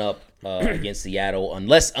coming up against Seattle,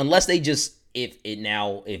 unless they just if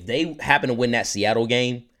they happen to win that Seattle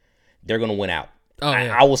game, they're going to win out.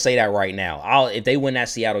 I will say that right now. If they win that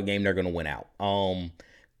Seattle game, they're going to win out.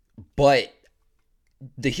 But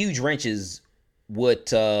the huge wrench is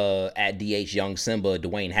what at DH Young Simba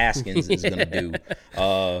Dwayne Haskins is going to do.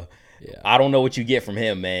 I don't know what you get from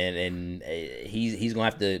him, man, and he's gonna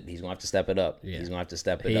have to step it up. Yeah. He's gonna have to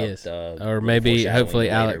step it up. Or maybe hopefully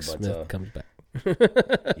Alex Smith comes back.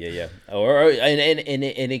 yeah. Or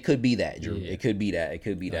and it could be that, Drew. Yeah. It could be that.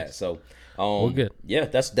 That. So we're good. Yeah,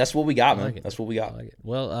 that's what we got, man. That's what we got. Like it.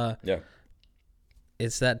 Well,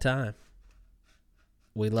 it's that time.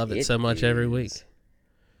 We love it so much every week.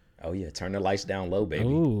 Oh yeah, turn the lights down low, baby.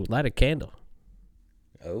 Ooh, light a candle.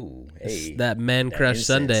 Oh, hey. It's that Man Crush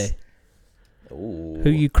Sunday. Ooh. Who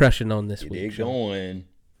you crushing on this week? Get going.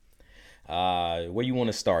 Where you want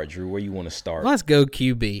to start, Drew? Where you want to start? Let's go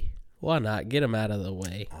QB. Why not? Get him out of the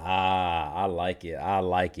way. I like it.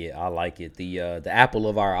 The apple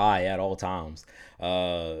of our eye at all times.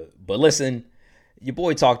 But listen, your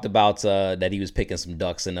boy talked about that he was picking some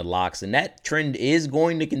ducks in the locks, and that trend is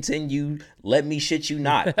going to continue. Let me shit you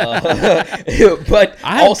not. But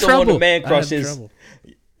also on the man crushes.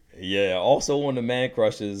 Yeah, also on the man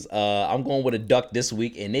crushes. I'm going with a duck this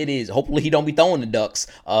week, and it is, hopefully he don't be throwing the ducks.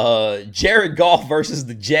 Jared Goff versus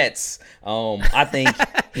the Jets. I think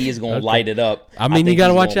he is going to light it up. I mean, you got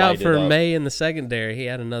to watch out for May in the secondary. He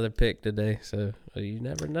had another pick today, so you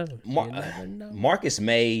never know. Marcus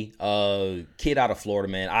May, kid out of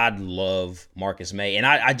Florida, man. I love Marcus May, and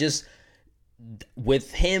I just,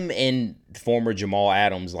 with him and former Jamal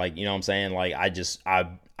Adams, like, you know what I'm saying? Like,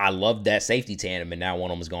 I love that safety tandem, and now one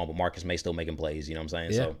of them is gone, but Marcus May still making plays. You know what I'm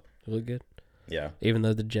saying? Yeah, so look good. Yeah. Even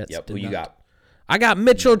though the Jets. Yep. Did Who you not. got? I got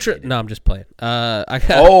Mitchell. No, I'm just playing. I'm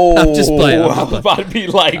just playing. I was about to be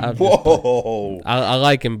like, whoa. I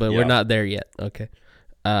like him, but we're not there yet. Okay.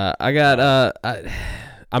 I got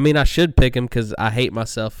I mean, I should pick him because I hate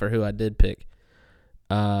myself for who I did pick.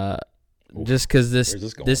 Just because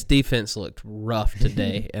this defense looked rough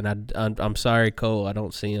today, and I'm sorry, Cole. I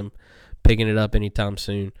don't see him picking it up anytime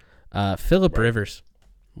soon. Phillip Rivers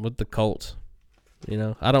with the Colts.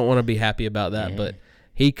 I don't want to be happy about that, but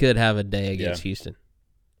he could have a day against Houston.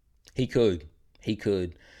 He could.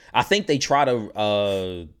 I think they try to,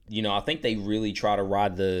 I think they really try to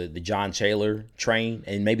ride the John Taylor train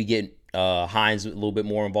and maybe get Hines a little bit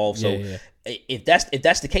more involved. So if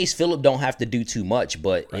that's the case, Phillip don't have to do too much,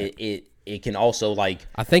 but it can also I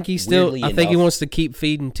think he wants to keep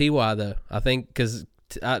feeding T.Y. though. I think because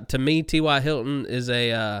to me T.Y. Hilton is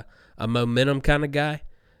a momentum kind of guy.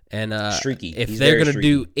 And streaky. If they're going to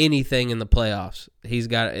do anything in the playoffs,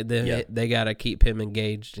 they got to keep him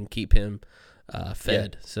engaged and keep him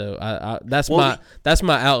fed. Yeah. So that's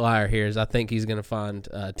my outlier here. Is I think he's going to find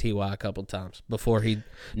Ty a couple times before he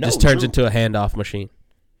just turns into a handoff machine.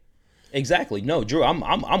 Exactly. No, Drew,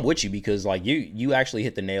 I'm with you because you actually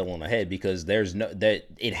hit the nail on the head because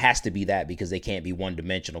it has to be that because they can't be one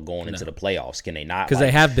dimensional going into the playoffs, can they not? Because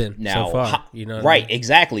they have been now, so far. Right,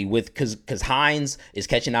 exactly. Because Hines is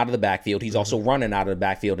catching out of the backfield, he's also running out of the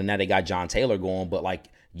backfield, and now they got John Taylor going. But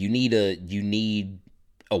you need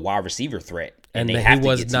a wide receiver threat, and he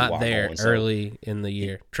was not there early in the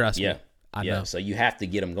year. Trust me. I know. So you have to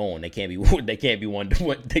get them going. They can't be one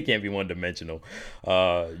dimensional.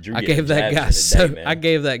 Drew, I gave that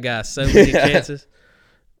guy so many chances.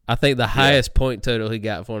 I think the highest point total he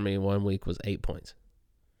got for me in 1 week was 8 points.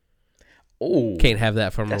 Oh, can't have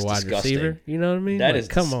that from a wide receiver. You know what I mean? That is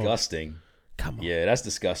disgusting. Come on. Yeah, that's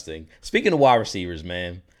disgusting. Speaking of wide receivers,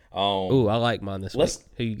 man. I like mine this week.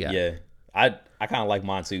 Who you got? Yeah, I kind of like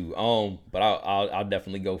mine too. But I'll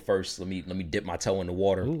definitely go first. Let me dip my toe in the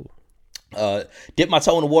water. Ooh. Dip my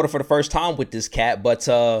toe in the water for the first time with this cat, but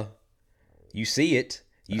you see it.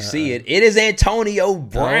 It is Antonio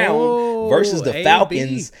Brown versus the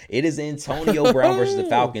Falcons. It is Antonio Brown versus the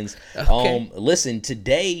Falcons. Okay. Listen,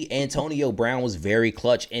 today Antonio Brown was very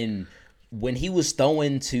clutch, and when he was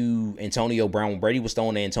throwing to Antonio Brown, when Brady was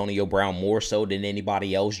throwing to Antonio Brown more so than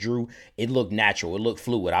anybody else, Drew, it looked natural. It looked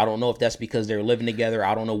fluid. I don't know if that's because they're living together.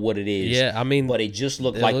 I don't know what it is. Yeah, I mean, but it just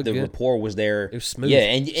looked like the rapport was there. It was smooth. Yeah,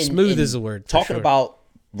 and smooth is the word. Talking about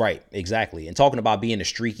right, exactly, and talking about being a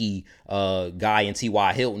streaky guy in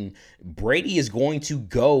T.Y. Hilton, Brady is going to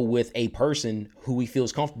go with a person who he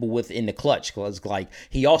feels comfortable with in the clutch. Because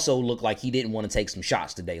he also looked like he didn't want to take some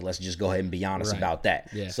shots today. Let's just go ahead and be honest about that.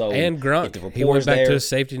 Yeah. So and Gronk, he went back to a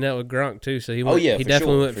safety net with Gronk too. So he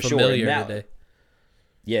definitely went familiar today.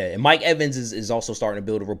 Yeah, and Mike Evans is also starting to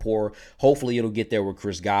build a rapport. Hopefully it'll get there with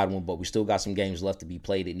Chris Godwin, but we still got some games left to be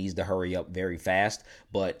played. It needs to hurry up very fast.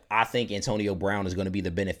 But I think Antonio Brown is going to be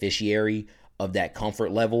the beneficiary of that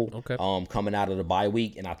comfort level coming out of the bye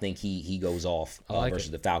week, and I think he goes off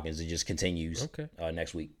versus the Falcons. It just continues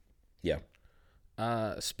next week. Yeah.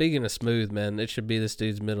 Speaking of smooth, man, it should be this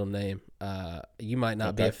dude's middle name. You might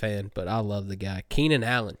not be a fan, but I love the guy. Keenan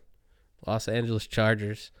Allen, Los Angeles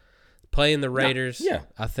Chargers. Playing the Raiders,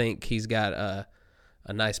 I think he's got a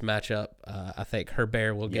nice matchup. I think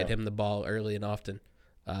Herbert will get him the ball early and often.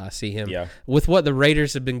 I see him. Yeah. With what the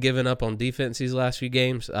Raiders have been giving up on defense these last few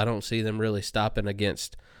games, I don't see them really stopping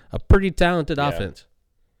against a pretty talented offense.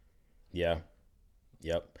 Yeah.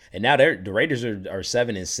 Yep. And now the Raiders are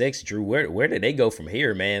 7-6. Drew, where did they go from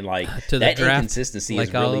here, man? To that draft, inconsistency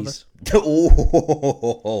is all really. Of us?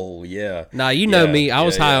 Oh yeah. Nah, you know me. I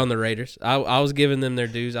was high on the Raiders. I was giving them their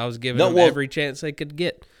dues. I was giving them every chance they could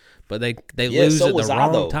get, but they lose at the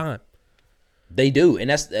wrong time. They do, and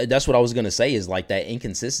that's what I was gonna say is that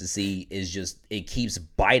inconsistency is just it keeps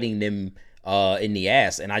biting them in the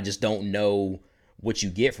ass, and I just don't know what you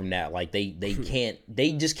get from that.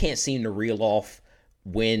 They just can't seem to reel off.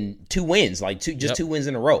 Two wins, two wins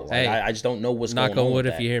in a row. Hey, I just don't know what's going on. Knock on wood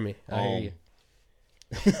if you hear me. I hear you.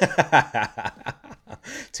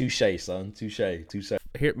 Touche, son. Touche.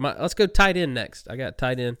 Here, let's go tight end next. I got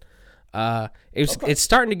tight end. It's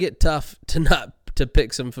starting to get tough to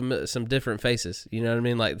pick some different faces. You know what I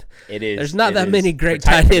mean? It is. There's not that many great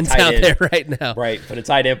tight ends out there right now. Right, for the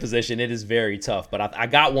tight end position, it is very tough. But I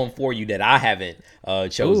got one for you that I haven't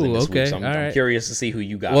chosen this week. So I'm curious to see who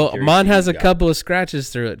you got. Well, mine has a couple of scratches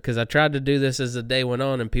through it because I tried to do this as the day went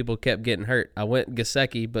on and people kept getting hurt. I went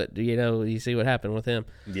Gesicki, but you see what happened with him.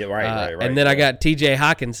 Yeah, right. And then I got T.J.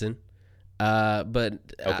 Hockenson. But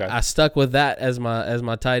I stuck with that as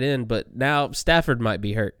my tight end. But now Stafford might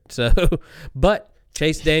be hurt. So, but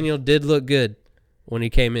Chase Daniel did look good when he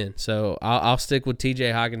came in. So I'll stick with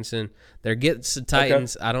T.J. Hockenson. They're getting some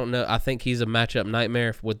Titans. I don't know. I think he's a matchup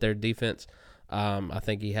nightmare with their defense. I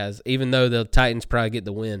think he has, even though the Titans probably get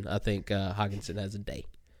the win, I think Hockenson has a day.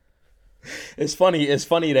 It's funny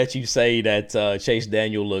that you say that Chase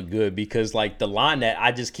Daniel looked good, because like the line that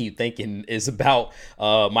I just keep thinking is about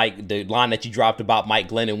Mike, the line that you dropped about Mike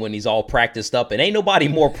Glennon when he's all practiced up, and ain't nobody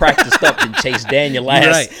more practiced up than Chase Daniel.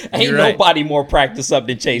 Ain't nobody more practiced up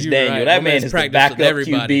than Chase Daniel. That man is the backup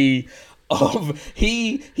QB.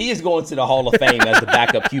 He is going to the Hall of Fame as the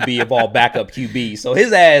backup QB of all backup QBs. So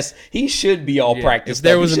his ass, he should be all practiced. If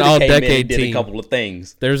there was an all-decade team, did a couple of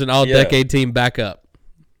things. There's an all-decade team backup.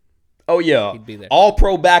 Oh yeah, all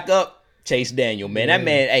pro backup, Chase Daniel, man. That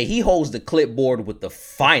man, hey, he holds the clipboard with the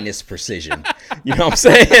finest precision. You know what I'm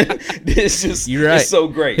saying? This is It's so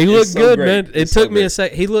great. He looked good, man. It took me a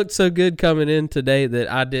sec. He looked so good coming in today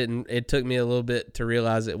that I didn't. It took me a little bit to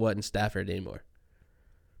realize it wasn't Stafford anymore.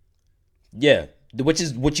 Yeah, which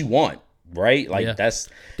is what you want, right? Like that's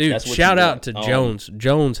what shout out to Jones.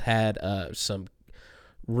 Jones had some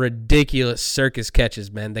ridiculous circus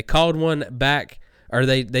catches, man. They called one back. Or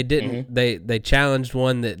they didn't. They challenged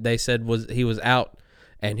one that they said he was out,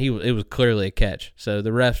 and it was clearly a catch. So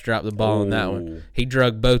the refs dropped the ball on that one. He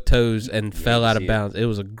drug both toes and fell out of bounds. It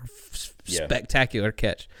was a spectacular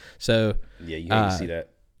catch. So you hate to see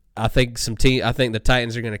that. I think the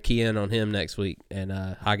Titans are going to key in on him next week, and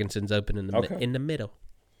Hockenson's open in the middle.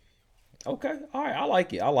 Okay, all right, I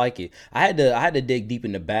like it. I had to dig deep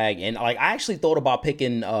in the bag, and like I actually thought about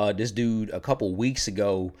picking this dude a couple weeks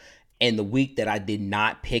ago. And the week that I did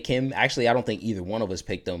not pick him, actually, I don't think either one of us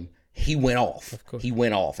picked him. He went off. He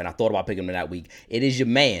went off, and I thought about picking him that week. It is your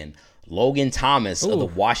man, Logan Thomas of the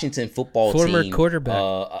Washington football team. Former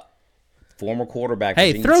quarterback.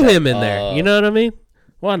 Hey, Virginia throw Tech. him in there. You know what I mean?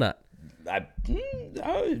 Why not?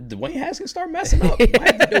 Dwayne Haskins start messing up. You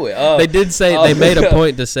might have to do it. They did say, they made a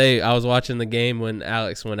point to say, I was watching the game when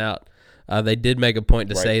Alex went out. They did make a point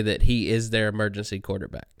to say that he is their emergency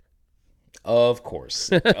quarterback. Of course.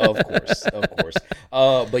 But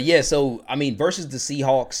yeah, so I mean, versus the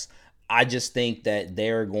Seahawks, I just think that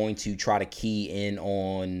they're going to try to key in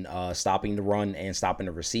on stopping the run and stopping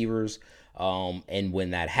the receivers. And when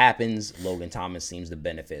that happens, Logan Thomas seems to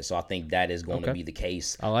benefit. So I think that is going to be the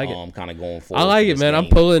case. I like it. Kind of going forward. I like it, man. I'm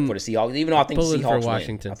pulling for the Seahawks, even though I think the Seahawks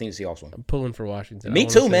Washington. win. I think the Seahawks win. I'm pulling for Washington. Me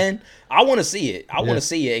too, man. I want to see it. I want to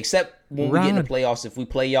see it. Except when we get in the playoffs, if we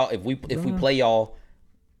play y'all, if we play y'all.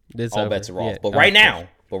 All bets are off. But right now,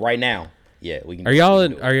 yeah, we can. Are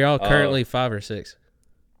y'all currently 5 or 6?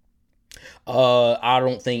 I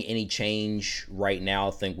don't think any change right now.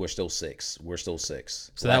 I think we're still 6. So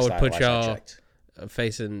that would put y'all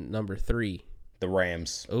facing number 3, the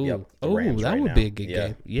Rams. Oh, yep, that would be a good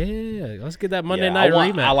game. Yeah, let's get that Monday night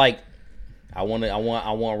rematch. I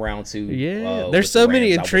want round 2. Yeah, there's so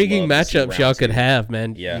many intriguing matchups y'all could have,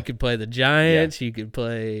 man. Yeah, you could play the Giants. You could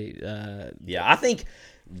play. I think.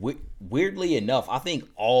 Weirdly enough, I think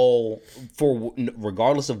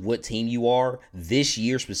regardless of what team you are, this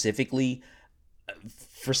year specifically,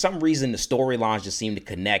 for some reason the storylines just seem to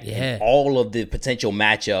connect. Yeah. And all of the potential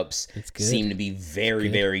matchups seem to be very,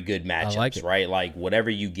 very good matchups, right? Like whatever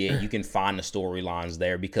you get, you can find the storylines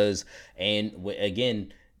there because, and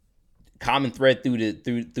again, common thread through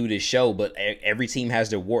this show, but every team has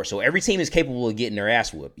their war. So every team is capable of getting their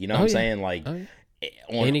ass whooped. You know what I'm saying? Like.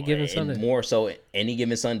 Any given Sunday, more so any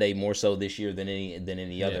given Sunday, more so this year than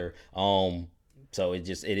any other. So it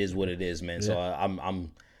is what it is, man. Yeah. So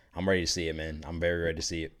I'm ready to see it, man. I'm very ready to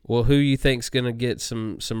see it. Well, who you think's gonna get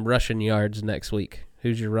some rushing yards next week?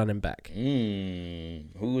 Who's your running back?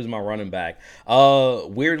 Who is my running back?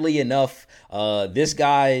 Weirdly enough, this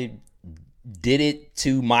guy did it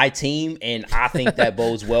to my team, and I think that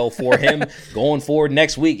bodes well for him going forward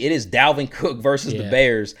next week. It is Dalvin Cook versus the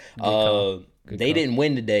Bears. They didn't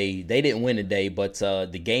win today, but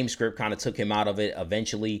the game script kind of took him out of it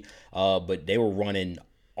eventually. But they were running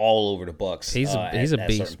all over the Bucs. He's a beast. At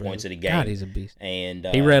certain points of the game. God, he's a beast. And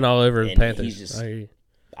he ran all over the Panthers.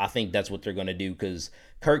 I think that's what they're going to do because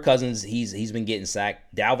Kirk Cousins, he's been getting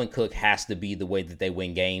sacked. Dalvin Cook has to be the way that they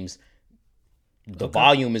win games. The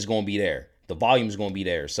volume is going to be there.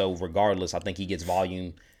 So regardless, I think he gets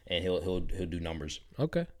volume and he'll do numbers.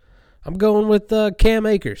 Okay, I'm going with Cam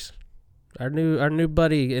Akers. Our new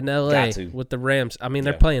buddy in LA with the Rams. I mean,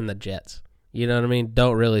 they're playing the Jets. You know what I mean?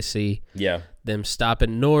 Don't really see them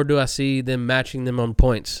stopping, nor do I see them matching them on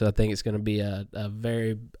points. So I think it's going to be a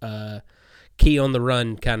very key on the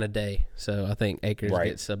run kind of day. So I think Akers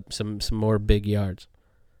gets some more big yards.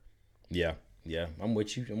 Yeah, I'm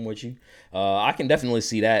with you. I can definitely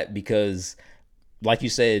see that because, like you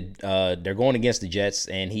said, they're going against the Jets,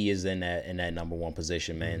 and he is in that number 1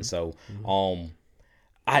 position, man. So,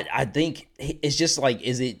 I think it's just like,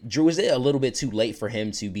 is it a little bit too late for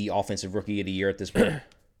him to be offensive rookie of the year at this point?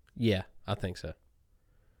 Yeah, I think so.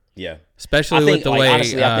 Yeah, Especially with the way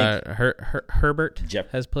honestly, I think Herbert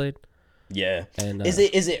has played. Yeah, And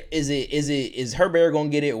is Herbert gonna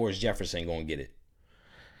get it, or is Jefferson gonna get it?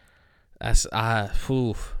 I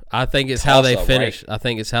think it's how they finish. Right? I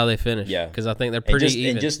think it's how they finish. Yeah, because I think they're pretty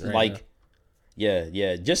even. And just right now.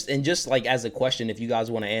 Yeah. Just like as a question, if you guys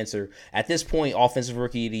want to answer at this point, offensive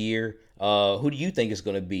rookie of the year, who do you think is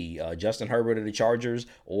going to be? Justin Herbert of the Chargers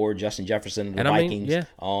or Justin Jefferson of the Vikings?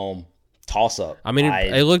 Toss up. I mean,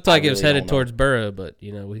 it looked like it was headed towards Burrow, but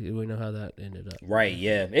we know how that ended up. Right?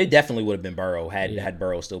 Yeah, it definitely would have been Burrow had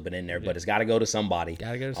Burrow still been in there, but it's got to go to somebody.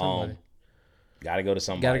 Got to go to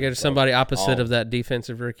somebody opposite of that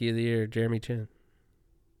defensive rookie of the year, Jeremy Chin.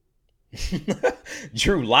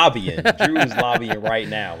 Drew's lobbying right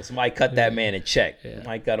now. Somebody cut that man a check.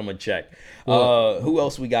 Somebody cut him a check. Who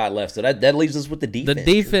else we got left? So that leaves us with the defense. The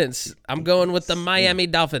defense. I'm going with the Miami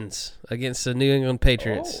Dolphins against the New England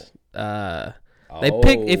Patriots.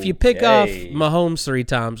 If you pick off Mahomes 3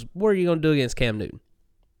 times, what are you going to do against Cam Newton?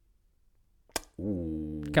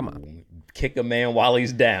 Ooh. Come on. Kick a man while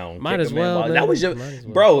he's down. Might as well. That was your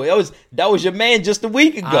bro. That was your man just a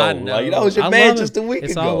week ago. Like, that was your man just a week ago.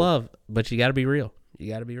 It's all love, but you got to be real. You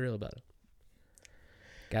got to be real about it.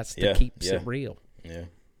 Got to keep it real.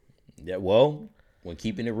 Yeah. Well, when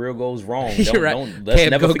keeping it real goes wrong, let's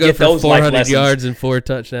never forget those 400 yards and 4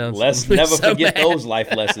 touchdowns. Let's never forget those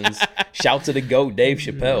life lessons. Shout to the GOAT, Dave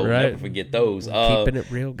Chappelle. Right. Never forget those. Keeping it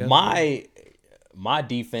real. My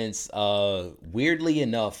defense, weirdly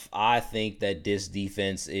enough, I think that this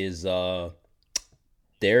defense is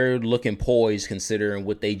they're looking poised considering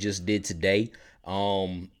what they just did today.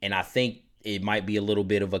 And I think it might be a little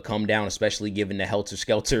bit of a come down, especially given the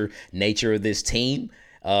helter-skelter nature of this team.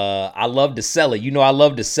 I love to sell it. I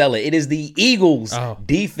love to sell it. It is the Eagles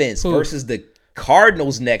defense versus the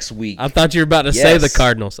Cardinals next week. I thought you were about to say the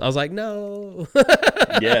Cardinals. I was like, no.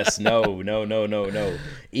 Yes, no.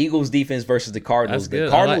 Eagles defense versus the Cardinals. The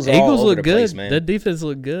Cardinals are Eagles all over look the good. place, man. The defense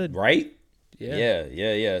look good. Right?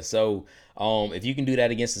 Yeah. So, if you can do that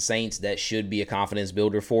against the Saints, that should be a confidence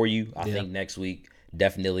builder for you. I think next week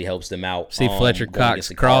definitely helps them out. See Fletcher Cox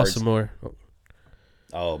cross some more.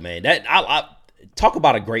 Oh man, that I talk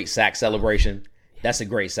about a great sack celebration. That's a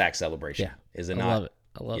great sack celebration. Yeah. Is it not?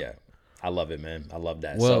 I love it. Yeah. I love it, man. I love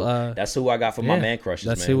that. Well, so that's who I got for my man crushes.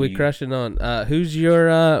 That's man. who we crushing on. Who's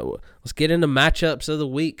your? Let's get into matchups of the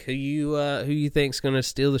week. Who you think's gonna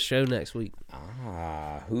steal the show next week?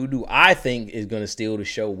 Who do I think is gonna steal the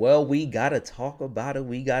show? Well, we gotta talk about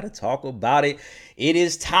it. It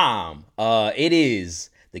is time. It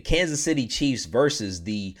is the Kansas City Chiefs versus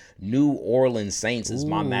the New Orleans Saints is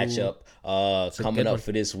my matchup. Coming up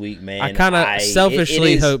for this week, man. I kind of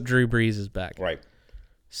selfishly hope Drew Brees is back. Right.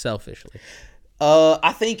 Selfishly.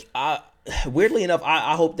 I think weirdly enough,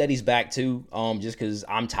 I hope that he's back too. Just because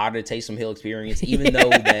I'm tired of the Taysom Hill experience, even though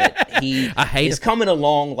that it's coming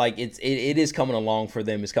along. Like it is coming along for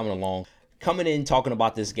them. It's coming along. Coming in talking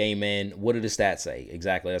about this game, man. What do the stats say?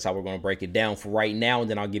 Exactly. That's how we're going to break it down for right now, and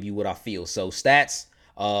then I'll give you what I feel. So stats.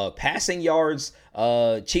 Passing yards,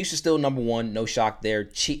 Chiefs are still number 1. No shock there.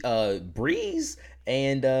 Breeze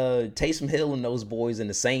and Taysom Hill and those boys and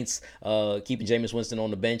the Saints keeping Jameis Winston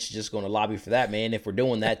on the bench. Just going to lobby for that, man, if we're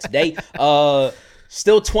doing that today.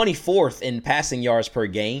 Still 24th in passing yards per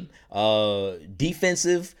game.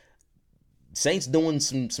 Defensive, Saints doing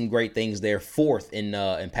some great things there. 4th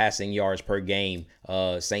in passing yards per game.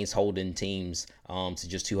 Saints holding teams to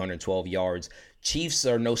just 212 yards. Chiefs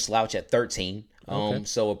are no slouch at 13.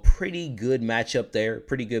 So a pretty good matchup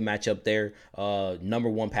there. Number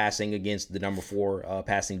 1 passing against the number 4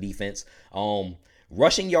 passing defense.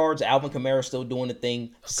 Rushing yards, Alvin Kamara still doing the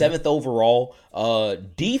thing. 7th overall.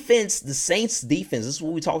 Defense, the Saints defense. This is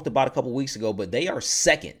what we talked about a couple weeks ago, but they are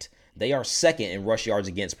second. They are second in rush yards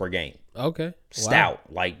against per game. Okay. Stout.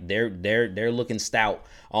 Wow. Like they're looking stout.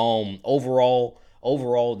 Overall,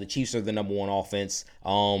 the Chiefs are the number 1 offense.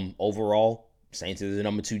 Overall, Saints is the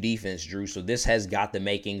number 2 defense, Drew. So this has got the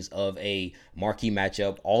makings of a marquee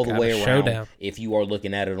matchup all the way around. Showdown. If you are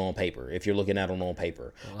looking at it on paper,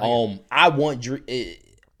 I want Drew.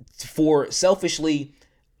 Selfishly,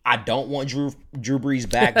 I don't want Drew Brees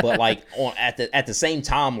back, but like at the same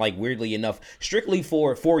time, like weirdly enough, strictly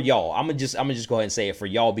for y'all, I'm gonna just go ahead and say it for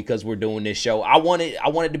y'all because we're doing this show. I want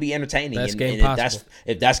it to be entertaining, and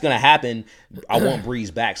if that's gonna happen, I want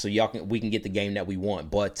Brees back so we can get the game that we want.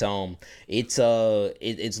 But it's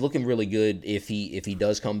looking really good if he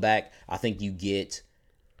does come back. I think you get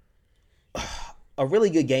a really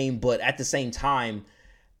good game, but at the same time,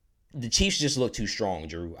 the Chiefs just look too strong,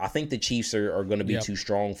 Drew. I think the Chiefs are going to be Yep. too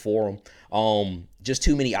strong for them. Just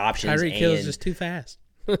too many options. Tyreek Hill's just too fast.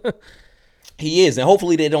 He is, and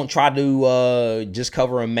hopefully they don't try to just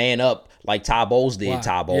cover a man up like Ty Bowles did. Why?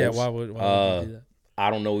 Ty Bowles. Yeah, why would you do that?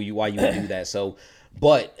 I don't know why you would do that. So,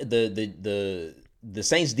 but the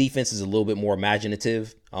Saints defense is a little bit more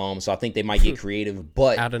imaginative. So I think they might get creative.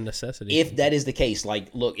 But Out of necessity. if that is the case, like,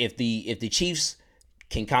 look, if the Chiefs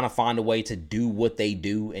can kind of find a way to do what they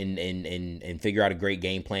do and figure out a great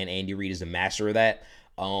game plan, Andy Reid is a master of that.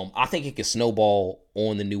 I think it could snowball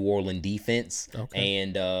on the New Orleans defense. Okay.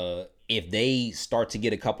 And if they start to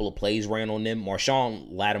get a couple of plays ran on them, Marshawn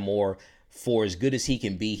Lattimore, for as good as he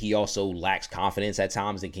can be, he also lacks confidence at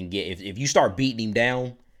times. It can get if you start beating him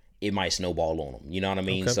down, it might snowball on them. You know what I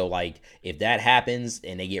mean? Okay. So, like, if that happens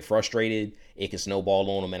and they get frustrated, it can snowball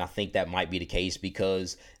on them. And I think that might be the case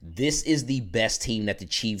because this is the best team that the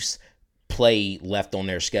Chiefs play left on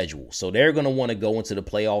their schedule. So they're going to want to go into the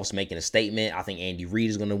playoffs making a statement. I think Andy Reid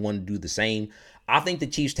is going to want to do the same. I think the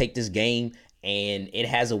Chiefs take this game, and it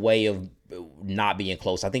has a way of not being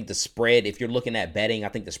close. I think the spread, if you're looking at betting, I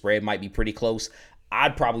think the spread might be pretty close.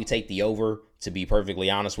 I'd probably take the over, to be perfectly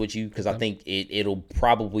honest with you, because I think it'll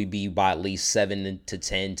probably be by at least 7 to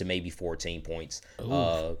 10 to maybe 14 points.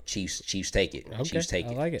 Chiefs take it. Okay, Chiefs take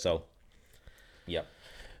I it. like it. So, yep.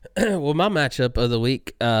 Well, my matchup of the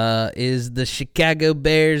week is the Chicago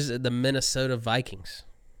Bears and the Minnesota Vikings.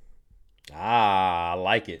 I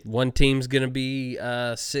like it. One team's going to be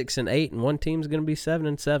 6-8, and one team's going to be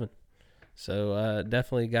 7-7. So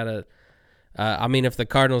definitely got to. I mean, if the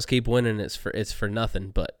Cardinals keep winning, it's for nothing.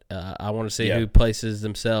 But I want to see who places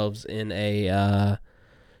themselves in a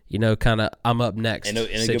kind of I'm up next in a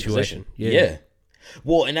situation. good position. Yeah.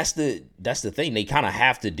 Well, and that's the thing. They kind of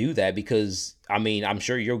have to do that because, I mean, I'm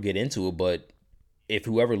sure you'll get into it, but if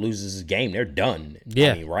whoever loses this game, they're done.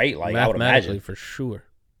 Yeah. I mean, right? Like, I would imagine. For sure.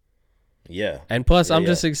 Yeah. And plus, Yeah, I'm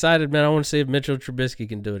just excited, man. I want to see if Mitchell Trubisky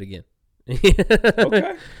can do it again.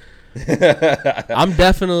 Okay. I'm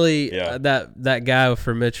definitely that guy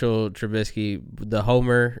for Mitchell Trubisky, the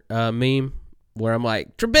Homer meme, where I'm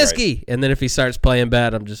like, Trubisky! Right. And then if he starts playing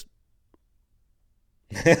bad, I'm just...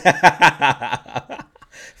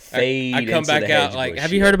 Fade I come back out like, bush.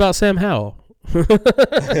 Have you heard about Sam Howell?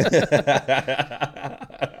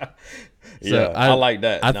 So I like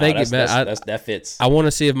that. I think that fits. I want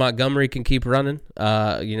to see if Montgomery can keep running.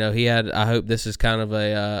 He had. I hope this is kind of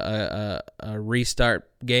a restart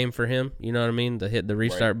game for him. You know what I mean? To hit the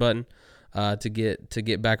restart button, to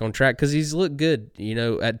get back on track because he's looked good.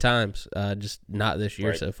 At times, just not this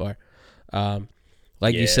year so far.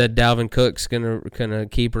 Like you said, Dalvin Cook's gonna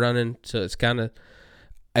keep running. So it's kind of.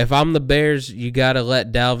 If I'm the Bears, you got to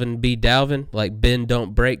let Dalvin be Dalvin, like bend,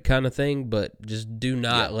 don't break kind of thing, but just do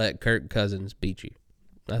not let Kirk Cousins beat you.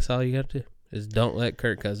 That's all you got to do is don't let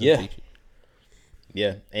Kirk Cousins beat you.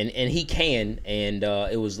 Yeah, and he can, and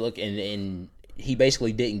it was and he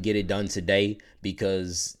basically didn't get it done today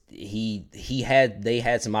because they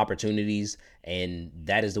had some opportunities, and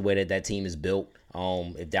that is the way that team is built.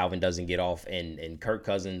 If Dalvin doesn't get off, and Kirk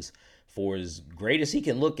Cousins, for as great as he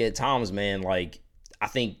can look at times, man, like. I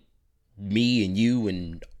think me and you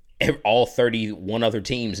and all 31 other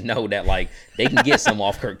teams know that, like, they can get some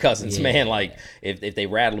off Kirk Cousins, man, like, if they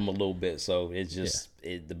rattle him a little bit. So it's just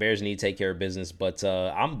the Bears need to take care of business. But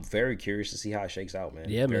I'm very curious to see how it shakes out, man.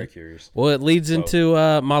 Yeah, very curious. Well, it leads into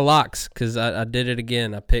my locks because I did it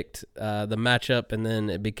again. I picked the matchup, and then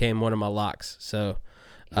it became one of my locks. So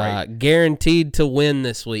guaranteed to win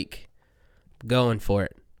this week. Going for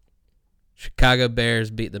it. Chicago Bears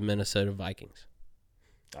beat the Minnesota Vikings.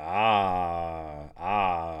 Yeah.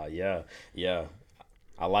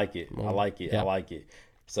 I like it. Yeah. I like it.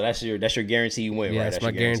 So that's your guaranteed win, right? That's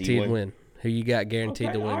my guaranteed win. Who you got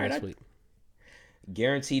guaranteed to win this week?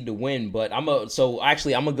 Guaranteed to win, but I'm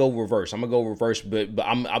gonna go reverse. but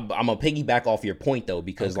I'm gonna piggyback off your point though,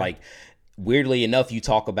 because like weirdly enough, you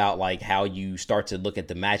talk about like how you start to look at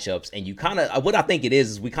the matchups, and you kind of what I think it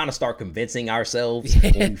is we kind of start convincing ourselves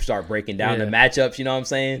when we start breaking down the matchups. You know what I'm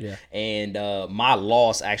saying? Yeah. And my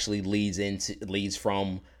loss actually leads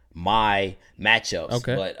from my matchups.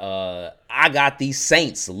 Okay. But I got the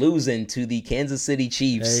Saints losing to the Kansas City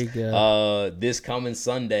Chiefs this coming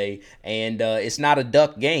Sunday. And it's not a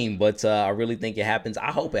duck game, but I really think it happens.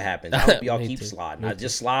 I hope it happens. I hope y'all keep sliding. I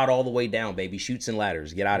just slide all the way down, baby. Chutes and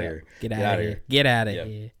ladders. Get out of here. Get out of here. Get out of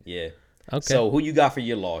here. Yeah. Okay. So who you got for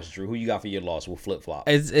your loss, Drew? Who you got for your loss? We'll flip-flop.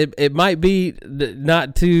 It might be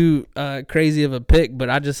not too crazy of a pick, but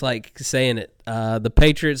I just like saying it. The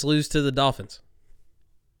Patriots lose to the Dolphins.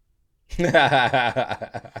 Okay.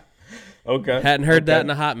 Hadn't heard that in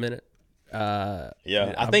a hot minute. Yeah,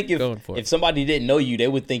 I I'm think going for if it. somebody didn't know you, they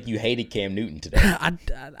would think you hated Cam Newton today.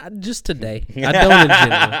 I just today. I don't in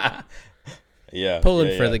general. Yeah,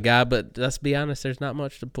 Pulling for the guy, but let's be honest, there's not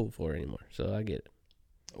much to pull for anymore. So I get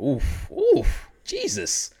it. Oof,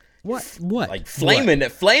 Jesus. What? Like flaming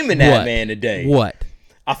that What? man today. What?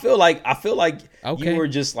 I feel like Okay. you were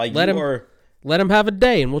just like Let you him- were. Let him have a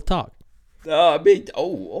day, and we'll talk. I mean,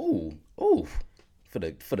 for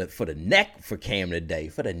the neck for Cam today,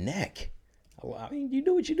 for the neck. I mean, you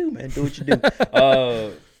do what you do, man. Do what you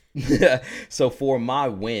do. So for my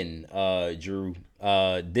win, Drew,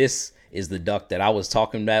 this is the duck that I was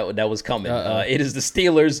talking about that was coming. It is the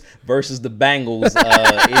Steelers versus the Bengals.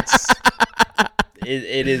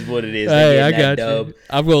 It is what it is. Hey, I That got dub. you.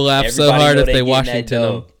 I'm gonna laugh so Everybody hard know if they getting that Washington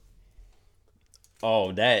them. dub.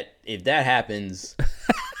 Oh, if that happens,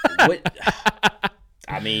 what?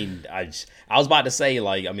 I mean, I was about to say,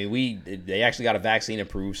 like, I mean, they actually got a vaccine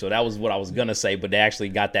approved, so that was what I was gonna say, but they actually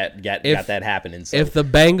got that happening. So If the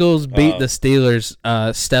Bengals beat the Steelers,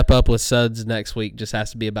 step up with Suds next week just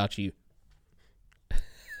has to be about you.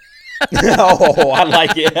 oh, I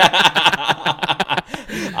like it.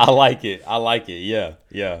 I like it.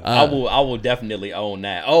 Yeah. I will definitely own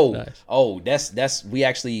that. Nice. That's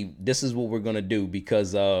this is what we're gonna do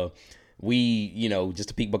because we, just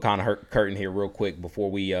to peek behind the curtain here real quick before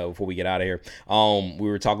we get out of here. We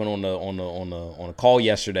were talking on the call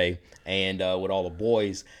yesterday and with all the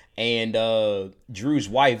boys. And Drew's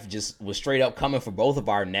wife just was straight up coming for both of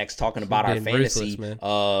our necks, talking about our fantasy.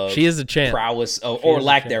 She is the champ. Prowess or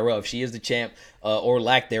lack thereof. She is the champ or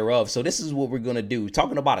lack thereof. So this is what we're gonna do.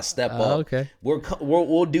 Talking about a step up. Okay.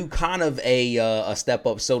 We'll do kind of a step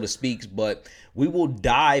up, so to speak, but we will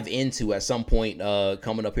dive into at some point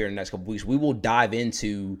coming up here in the next couple weeks. We will dive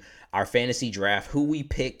into our fantasy draft, who we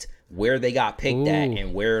picked, where they got picked at,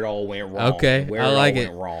 and where it all went wrong. Okay, where I like all it.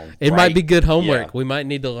 Went wrong. It might be good homework. Yeah. We might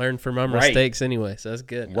need to learn from our mistakes anyway, so that's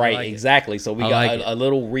good. Right, like exactly. So we got a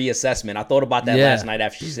little reassessment. I thought about that last night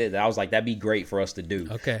after she said that. I was like, that'd be great for us to do.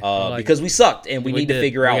 Okay, because we sucked and we need to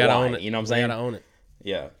figure out why. Own it. You know what I'm saying? We gotta own it.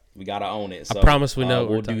 Yeah, we gotta own it. So I promise we know.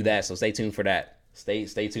 We'll do that. So stay tuned for that. Stay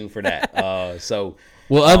tuned for that.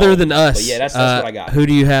 Well, other than us, but yeah, that's what I got. Who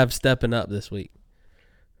do you have stepping up this week?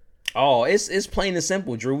 Oh, it's plain and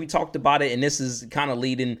simple, Drew. We talked about it, and this is kind of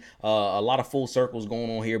leading a lot of full circles going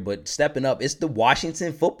on here. But stepping up, it's the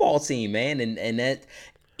Washington football team, man, and that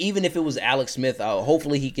even if it was Alex Smith,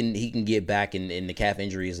 hopefully he can get back, and the calf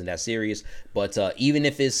injury isn't that serious. But even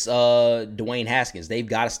if it's Dwayne Haskins, they've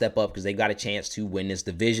got to step up because they've got a chance to win this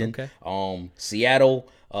division. Okay. Seattle,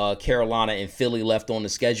 Carolina, and Philly left on the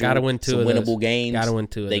schedule. Got to win two of those. Winnable games. Got to win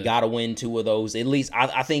two of those. They got to win two of those. At least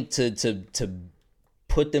I think to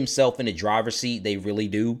put themselves in the driver's seat, they really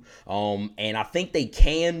do. And I think they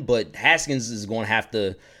can, but Haskins is going to have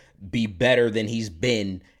to be better than he's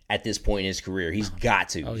been at this point in his career. He's got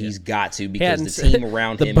to. Oh, yeah. He's got to because the team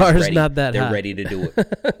around him bar's is ready. not that They're high. ready to do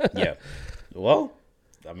it. Yeah. Well,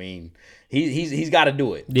 I mean, he's got to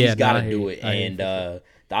do it. Yeah, he's got no, to I do hear it. you. I hear And you.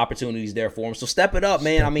 the opportunity's there for him. So step it up,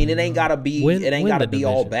 man. I mean, it ain't gotta be Win gotta the be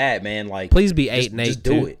all division. bad, man. Like Please be 8-8. Just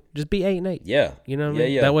do it. Just be 8-8. Yeah. You know what I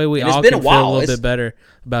mean? Yeah. That way we And it's all been can a feel a while. little It's- bit better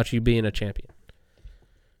about you being a champion.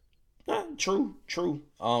 True.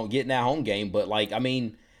 Getting that home game, but like I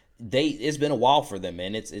mean, it's been a while for them,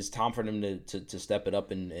 man. It's time for them to step it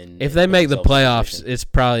up and If they put make the themselves in playoffs, position. it's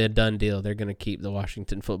probably a done deal. They're going to keep the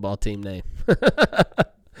Washington football team name.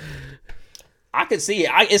 I could see it.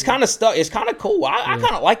 It's kind of stuck. It's kind of cool. I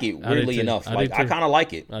kind of like it. I do Weirdly too. enough, I do like I too. kind of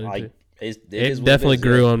like it. I do Like too. it It is what definitely it is,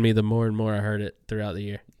 grew yeah. on me the more and more I heard it throughout the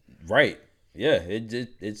year. Right. Yeah.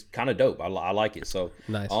 It's kind of dope. I like it. So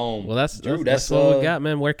Nice. Well, Well, that's Drew. that's what we got,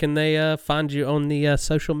 man. Where can they find you on the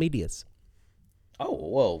social medias? Oh,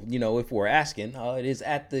 well, if we're asking, it is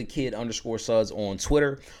at the kid_suds on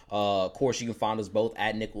Twitter. Of course, you can find us both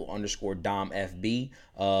at nickel_dom_FB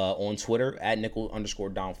on Twitter, at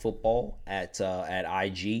nickel_dom_football at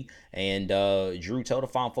IG. And Drew, tell the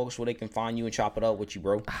fine folks where they can find you and chop it up with you,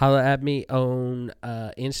 bro. Holla at me on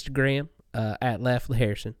Instagram at Laughley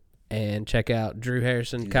Harrison. And check out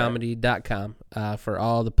drewharrisoncomedy.com for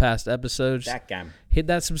all the past episodes. That guy. Hit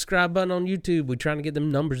that subscribe button on YouTube. We're trying to get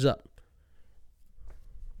them numbers up.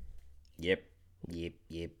 Yep.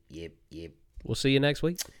 We'll see you next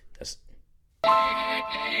week. That's-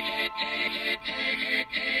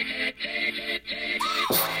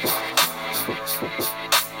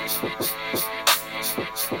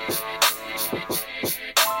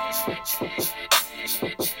 Thank you.